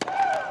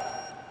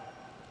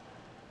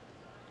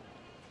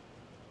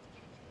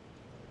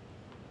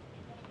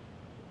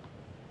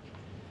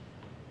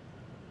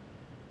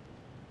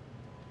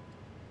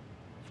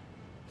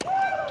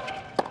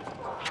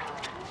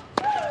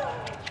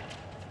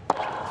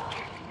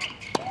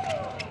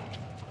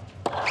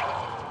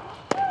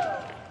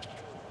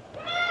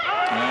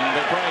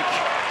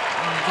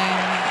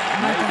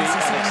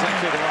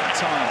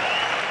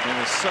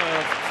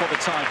 Serve for the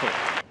title.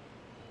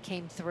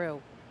 Came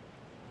through.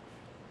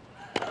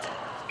 Oh,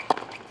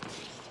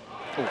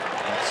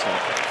 that's a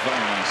very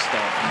nice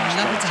start.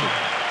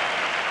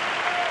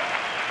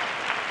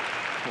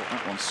 Caught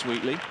that one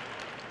sweetly.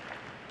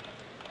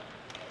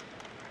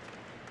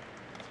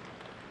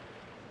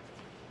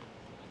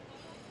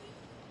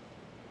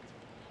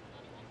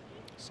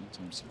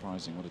 Sometimes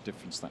surprising what a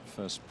difference that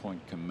first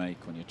point can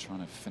make when you're trying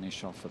to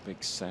finish off a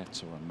big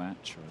set or a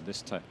match, or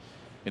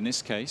in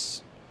this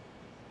case,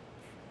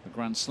 the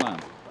Grand Slam.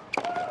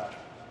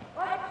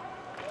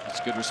 That's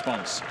a good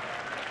response.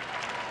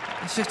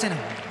 15.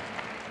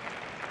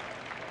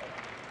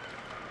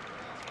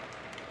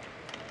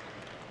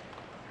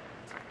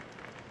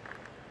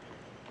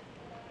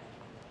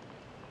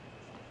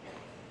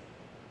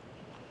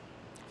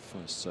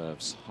 First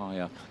serves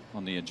high up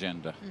on the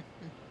agenda.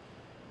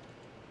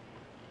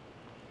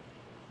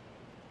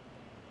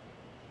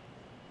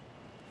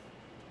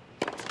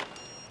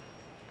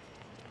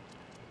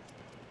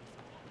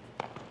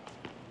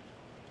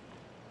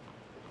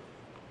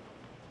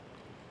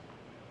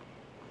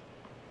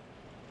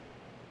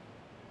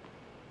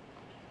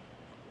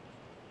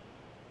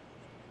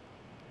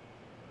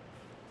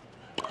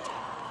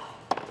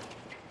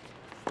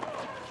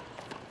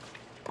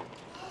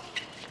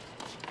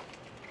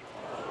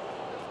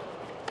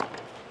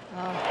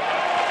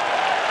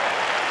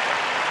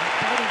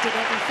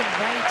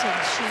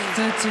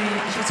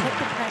 She put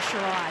the pressure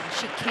on.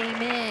 She came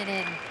in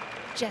and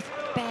just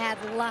bad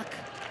luck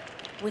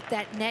with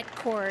that net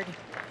cord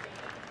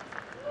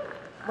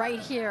right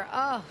here.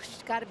 Oh,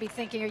 she's got to be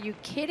thinking, are you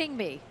kidding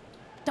me?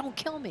 Don't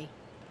kill me.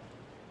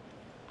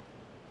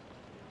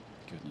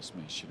 Goodness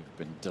me, she'd have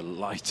been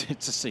delighted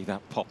to see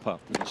that pop up,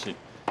 wouldn't she?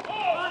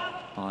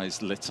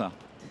 Eyes lit up.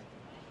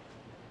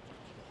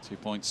 2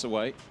 points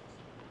away.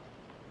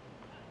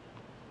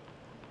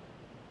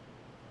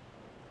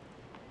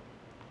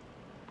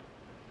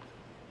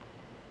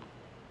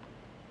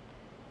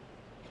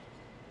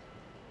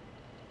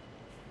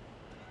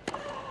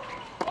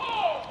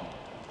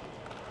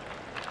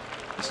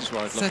 This is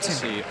where I'd love to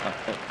see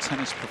a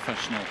tennis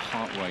professional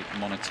heart rate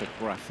monitor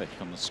graphic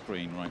on the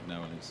screen right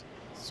now, Elise.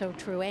 So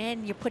true,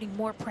 and you're putting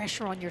more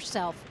pressure on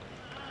yourself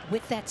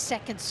with that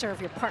second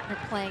serve. Your partner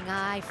playing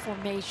I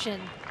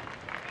formation,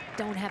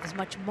 don't have as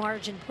much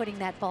margin putting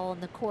that ball in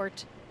the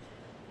court.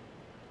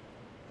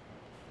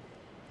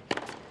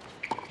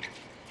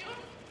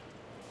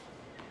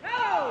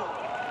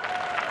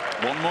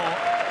 One more.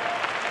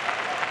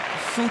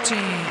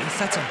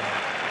 47.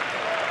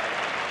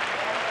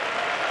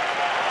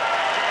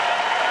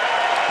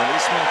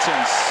 Elise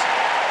Mertens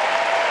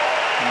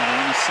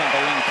and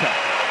Sabalenka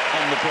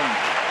on the brink.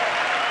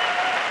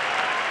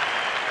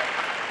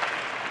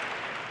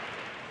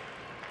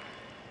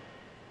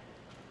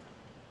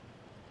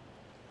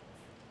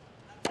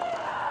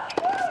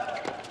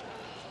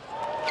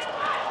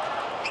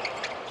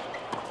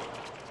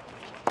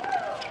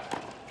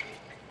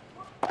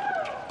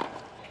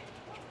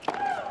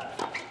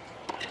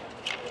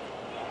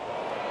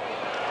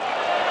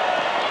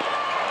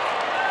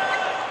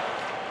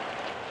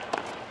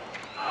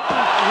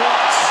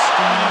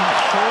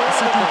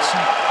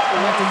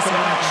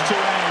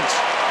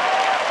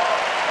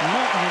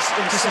 Mertens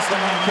and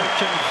Sabalenka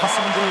can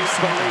hardly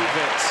believe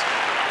it.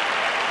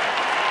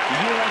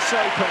 US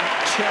Open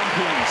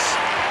champions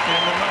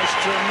in the most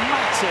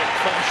dramatic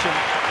fashion.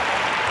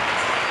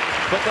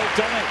 But they've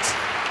done it.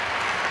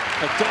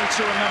 A day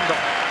to remember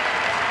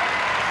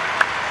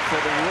for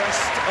the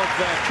rest of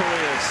their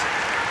careers.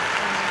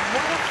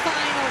 What a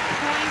final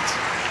point.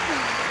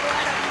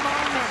 What a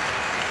moment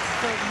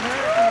for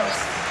Mertens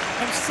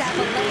and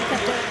Sabalenka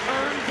to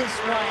earn this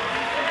one.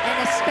 And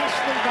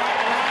especially that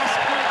last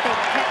point, they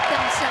kept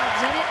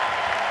themselves in it.